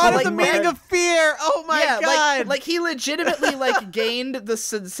you taught him the meaning of fear. Oh my god! Like he legitimately like gained the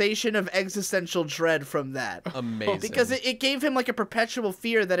sensation of existential dread from that. Amazing. Because it gave him like a perpetual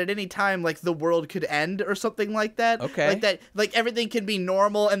fear that at any time like the world could end or something like that. Okay. Like that, like everything can be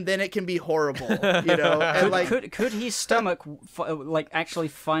normal and then it can be horrible. You know. And like could he stomach like actually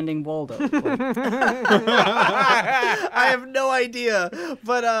finding Waldo? Like... I have no idea,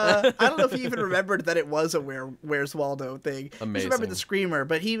 but I don't know if he even remembered that it was a Where's Waldo thing. Amazing. He just remembered the screamer,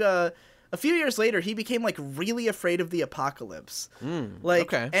 but he a few years later he became like really afraid of the apocalypse.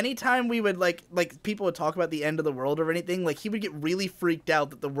 Anytime we would like people would talk about the end of the world or anything, like he would get really freaked out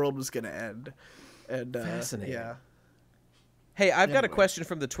that the world was gonna end. And fascinating. Yeah. Hey, I've got a question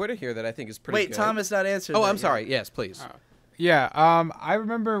from the Twitter here that I think is pretty good. Wait, Tom has not answered. Oh, I'm sorry. Yes, please. I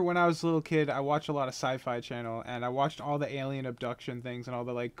remember when I was a little kid, I watched a lot of Sci-Fi Channel, and I watched all the alien abduction things and all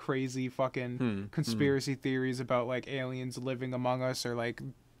the like crazy fucking conspiracy theories about like aliens living among us or like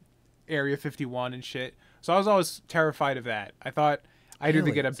Area 51 and shit. So I was always terrified of that. I thought I'd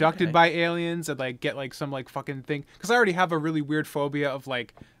either get abducted by aliens and like get like some like fucking thing, because I already have a really weird phobia of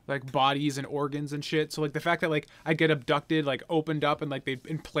like bodies and organs and shit. So like the fact that like I'd get abducted, like opened up and like they'd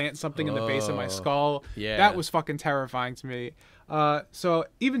implant something in the base of my skull, that was fucking terrifying to me. So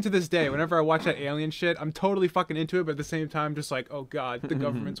even to this day, whenever I watch that alien shit, I'm totally fucking into it, but at the same time just like, oh god, the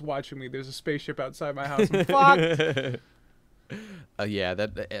government's watching me, there's a spaceship outside my house, I'm fucked.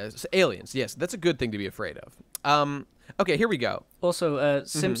 Aliens. Yes, that's a good thing to be afraid of. Okay, here we go. Also,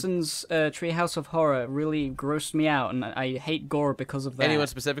 Simpsons Treehouse of Horror really grossed me out, and I hate gore because of that. Anyone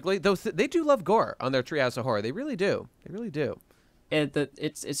specifically? Though they do love gore on their Treehouse of Horror. They really do. They really do.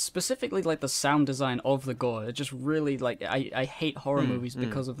 it's specifically like the sound design of the gore. It just really like I hate horror movies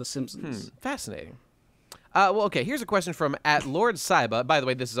because of The Simpsons. Fascinating. Well, okay, here's a question from @Lord Saiba. By the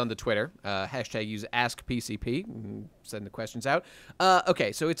way, this is on the Twitter. Hashtag use AskPCP. Send the questions out.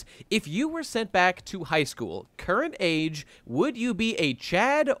 Okay, so it's, if you were sent back to high school, current age, would you be a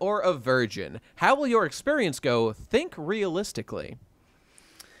Chad or a virgin? How will your experience go? Think realistically.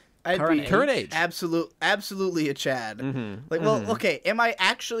 Current age. Absolutely a Chad. Okay, am I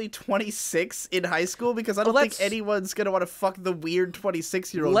actually 26 in high school? Because I don't think anyone's gonna want to fuck the weird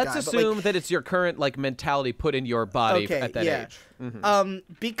 26-year-old guy. Let's assume that it's your current like mentality put in your body at that age.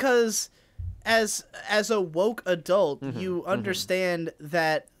 Because as a woke adult, you understand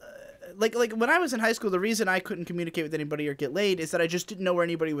that. Like when I was in high school, the reason I couldn't communicate with anybody or get laid is that I just didn't know where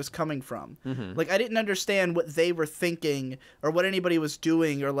anybody was coming from. Like I didn't understand what they were thinking or what anybody was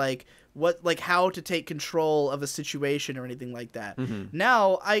doing or like how to take control of a situation or anything like that.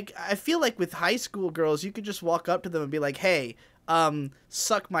 Now I feel like with high school girls, you could just walk up to them and be like, "Hey,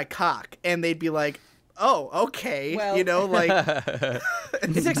 suck my cock," and they'd be like, "Oh, okay." Well, you know, like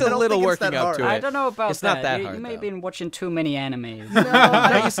it takes a little working up to it. I don't know about it's not that hard. You may have been watching too many animes.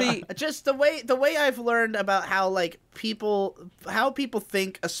 No, you see, just the way I've learned about how people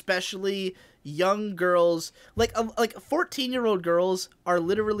think, especially young girls, like 14-year-old girls are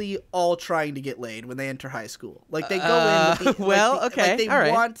literally all trying to get laid when they enter high school. Like they go in.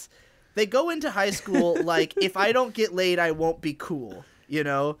 They go into high school like, if I don't get laid, I won't be cool. You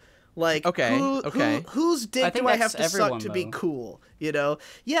know. Like, whose dick do I have to suck to be cool? You know?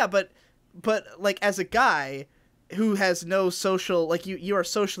 Yeah, but like as a guy who has no social, like you are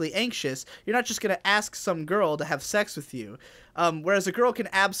socially anxious, you're not just gonna ask some girl to have sex with you. Whereas a girl can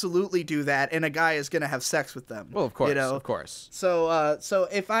absolutely do that, and a guy is gonna have sex with them. Well, of course, you know? of course. So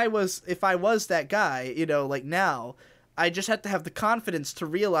if I was that guy, you know, like now, I just have to have the confidence to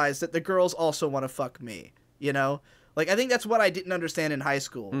realize that the girls also want to fuck me. You know. Like, I think that's what I didn't understand in high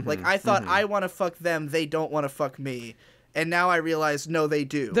school. Like, I thought I want to fuck them, they don't want to fuck me. And now I realize, no, they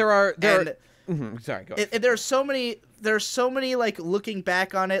do. Sorry, go ahead. There's so many, like, looking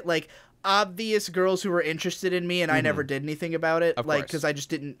back on it, like, obvious girls who were interested in me, and I never did anything about it. Like, because I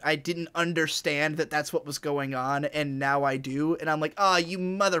didn't understand that that's what was going on, and now I do. And I'm like, you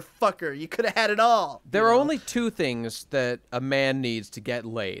motherfucker, you could have had it all. There are only two things that a man needs to get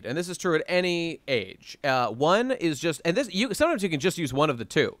laid, and this is true at any age. One is just, and sometimes you can just use one of the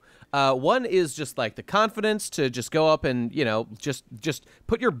two. One is just like the confidence to just go up and, you know, just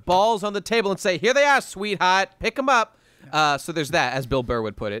put your balls on the table and say, "Here they are, sweetheart, pick them up." So there's that, as Bill Burr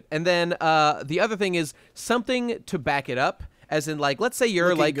would put it. And then the other thing is something to back it up, as in, like, let's say you're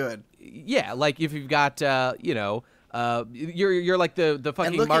looking like good. Yeah, like if you've got you're like the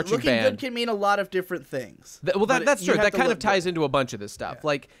fucking marching looking band. Looking good can mean a lot of different things. That's true. That kind of ties into a bunch of this stuff. Yeah.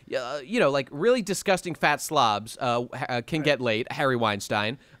 Like like really disgusting fat slobs can get laid. Harry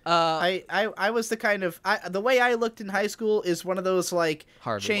Weinstein. I was the kind of the way I looked in high school is one of those like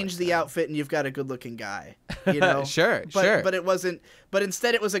change the outfit and you've got a good looking guy. You know, sure. But it wasn't. But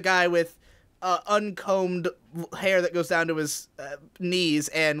instead, it was a guy with uncombed hair that goes down to his knees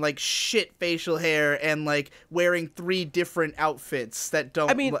and like shit facial hair and like wearing 3 different outfits that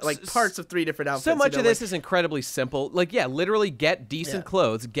don't, like parts of 3 different outfits. So much of this is incredibly simple. Like, yeah, literally get decent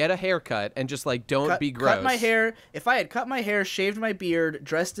clothes, get a haircut, and just like don't be gross. Cut my hair. If I had cut my hair, shaved my beard,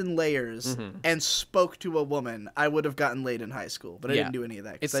 dressed in layers, and spoke to a woman, I would have gotten laid in high school. But I didn't do any of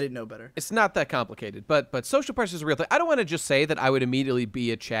that because I didn't know better. It's not that complicated. But social pressure is a real thing. I don't want to just say that I would immediately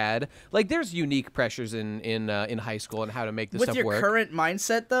be a Chad. Like, there's unique pressures in high school and how to make this stuff work. With your current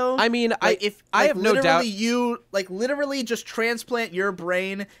mindset, though, I mean, I have no doubt you literally just transplant your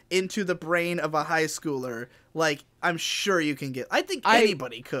brain into the brain of a high schooler. Like, I'm sure you can get. I think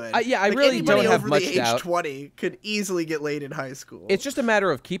anybody could. I really don't have much doubt. Anybody over the age 20 could easily get laid in high school. It's just a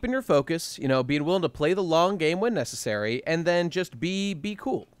matter of keeping your focus, being willing to play the long game when necessary, and then just be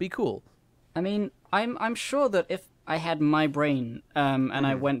cool. Be cool. I mean, I'm sure that if I had my brain and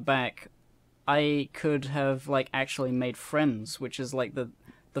I went back, I could have actually made friends, which is like the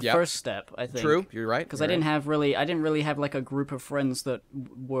first step, I think. True, you're right. Because I didn't really have like a group of friends that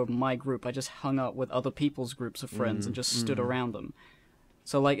were my group. I just hung out with other people's groups of friends and just stood around them.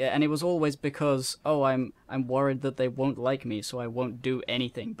 So and it was always because I'm worried that they won't like me, so I won't do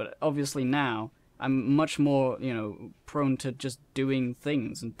anything. But obviously now I'm much more prone to just doing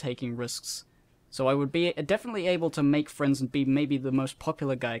things and taking risks. So I would be definitely able to make friends and be maybe the most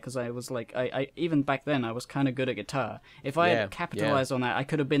popular guy because I was I even back then I was kind of good at guitar. If I had capitalized on that, I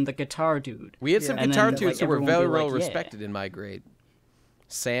could have been the guitar dude. We had some guitar dudes who were very well respected in my grade.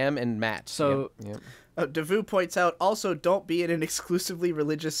 Sam and Matt. So- Yep. Devu points out, also don't be in an exclusively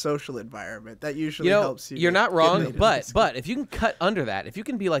religious social environment. That usually helps you. You're not get wrong, made but if you can cut under that, if you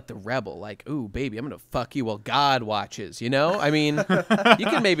can be like the rebel, like, ooh, baby, I'm going to fuck you while God watches, you know? I mean, you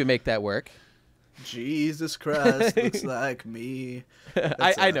can maybe make that work. Jesus Christ looks like me.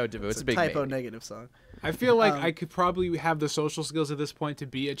 I know, Devu. It's a big typo maybe. negative song. I feel like I could probably have the social skills at this point to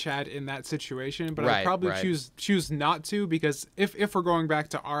be a Chad in that situation, but Right, I'd probably right. choose not to, because if we're going back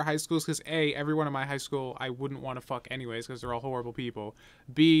to our high schools, because A, everyone in my high school I wouldn't want to fuck anyways because they're all horrible people.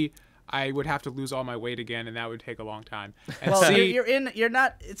 B, I would have to lose all my weight again, and that would take a long time. And Well, C, you're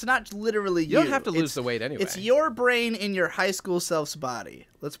not. It's not literally you. You don't have to lose It's- the weight anyway. It's your brain in your high school self's body.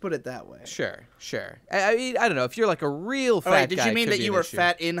 Let's put it that way. Sure. I mean, I don't know. If you're like a real fat All right. Did guy, you mean it could that be you an were issue.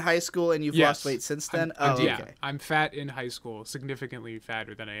 fat in high school and you've Yes. lost weight since then? yeah, Okay. I'm fat in high school, significantly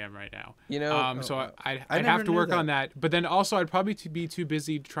fatter than I am right now. You know, so I'd I have never to knew work that. on that. But then also I'd probably be too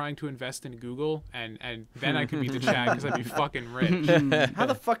busy trying to invest in Google, and then I could be the Chad because I'd be fucking rich. How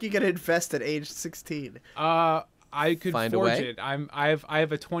the fuck you gonna invest at age 16? I could Find a forge way. it. I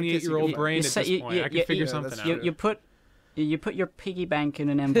have a 28-year-old brain at say- this point. I could figure yeah, something that's out. You put your piggy bank in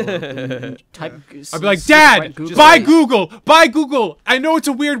an envelope and type. I'd be like, write Dad, Google. buy Google, buy Google. I know it's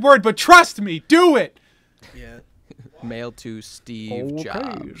a weird word, but trust me, do it. Yeah. mail to Steve Okay,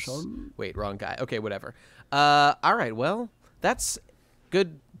 Jobs. son. Wait, wrong guy. Okay, whatever. All right, well, that's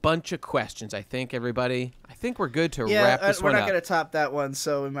good bunch of questions, I think, everybody. I think we're good to Yeah, wrap this we're one not up. gonna top that one,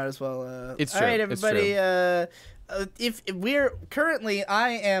 so we might as well. It's all true, right, it's everybody. true. If we're currently, I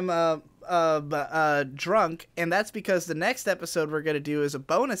am drunk, and that's because the next episode we're gonna do is a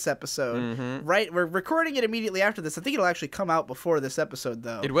bonus episode. Mm-hmm. Right, we're recording it immediately after this. I think it'll actually come out before this episode,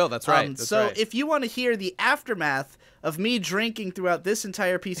 though. It will, that's right. That's so right. if you want to hear the aftermath of me drinking throughout this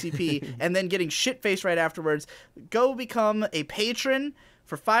entire PCP and then getting shit-faced right afterwards, go become a patron.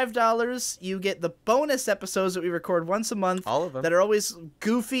 For $5, you get the bonus episodes that we record once a month. All of them. That are always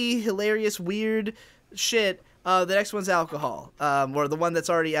goofy, hilarious, weird shit. The next one's alcohol, or the one that's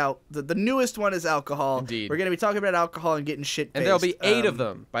already out. The newest one is alcohol. Indeed. We're going to be talking about alcohol and getting shit-faced. And there'll be 8 of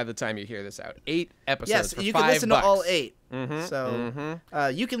them by the time you hear this out. 8 episodes Yes, for you $5. can listen to all 8. Mhm, So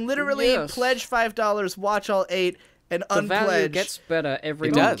you can literally Yes. pledge $5, watch all 8, and The value unpledge. gets better every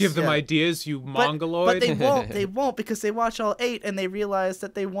It month. does. Give them Yeah. ideas, you but mongoloid. they won't. They won't because they watch all 8 and they realize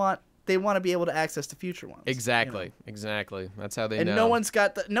that they want to be able to access the future ones. Exactly. you know? Exactly. That's how they And know. no one's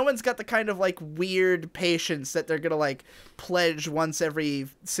got the kind of like weird patience that they're gonna like pledge once every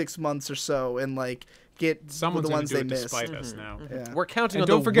 6 months or so and like get Someone's the gonna ones do they it missed. despite us now. Yeah. We're counting And on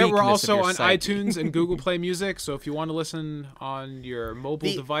don't the forget, we're weakness of also your on psyche. iTunes and Google Play Music. So if you want to listen on your mobile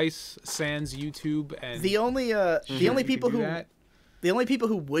The- device, sans YouTube, and The only you people can do who that. the only people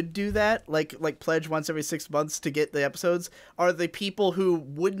who would do that, like pledge once every 6 months to get the episodes, are the people who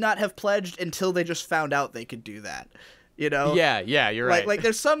would not have pledged until they just found out they could do that. You know? Yeah, you're right. Like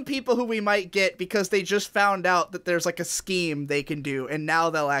there's some people who we might get because they just found out that there's like a scheme they can do, and now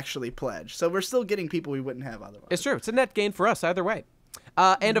they'll actually pledge. So we're still getting people we wouldn't have otherwise. It's true. It's a net gain for us either way.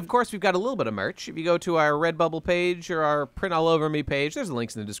 And of course, we've got a little bit of merch. If you go to our Redbubble page or our Print All Over Me page, there's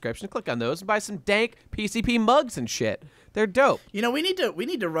links in the description. Click on those and buy some dank PCP mugs and shit. They're dope. You know, we need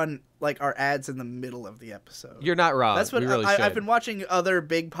to run like our ads in the middle of the episode. You're not wrong. That's what we really should. I've been watching other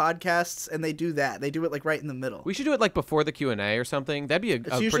big podcasts, and they do that. They do it like right in the middle. We should do it like before the Q&A or something. That'd be a It's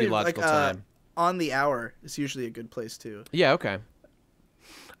usually pretty logical like, time. On the hour is usually a good place too. Yeah, okay.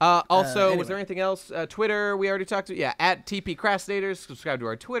 Also, anyway. was there anything else? Twitter, we already talked to. Yeah, at TP Crastinators. Subscribe to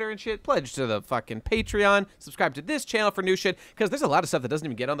our Twitter and shit. Pledge to the fucking Patreon. Subscribe to this channel for new shit. Because there's a lot of stuff that doesn't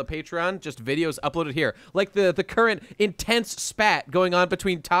even get on the Patreon. Just videos uploaded here. Like the current intense spat going on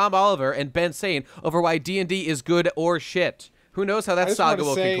between Tom Oliver and Ben Sane over why D&D is good or shit. Who knows how that saga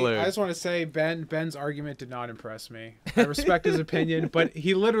will conclude. I just want to say, Ben's argument did not impress me. I respect his opinion, but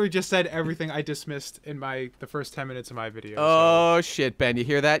he literally just said everything I dismissed in the first 10 minutes of my video. Oh, shit, Ben. You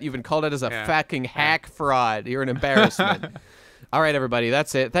hear that? You've been called out as a Yeah. fucking hack fraud. You're an embarrassment. All right, everybody.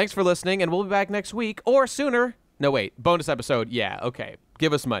 That's it. Thanks for listening, and we'll be back next week or sooner. No, wait. Bonus episode. Yeah, okay.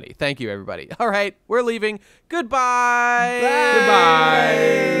 Give us money. Thank you, everybody. All right. We're leaving. Goodbye.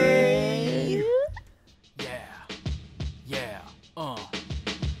 Goodbye.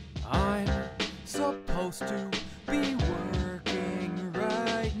 I'm supposed to be working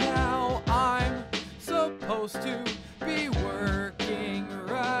right now. I'm supposed to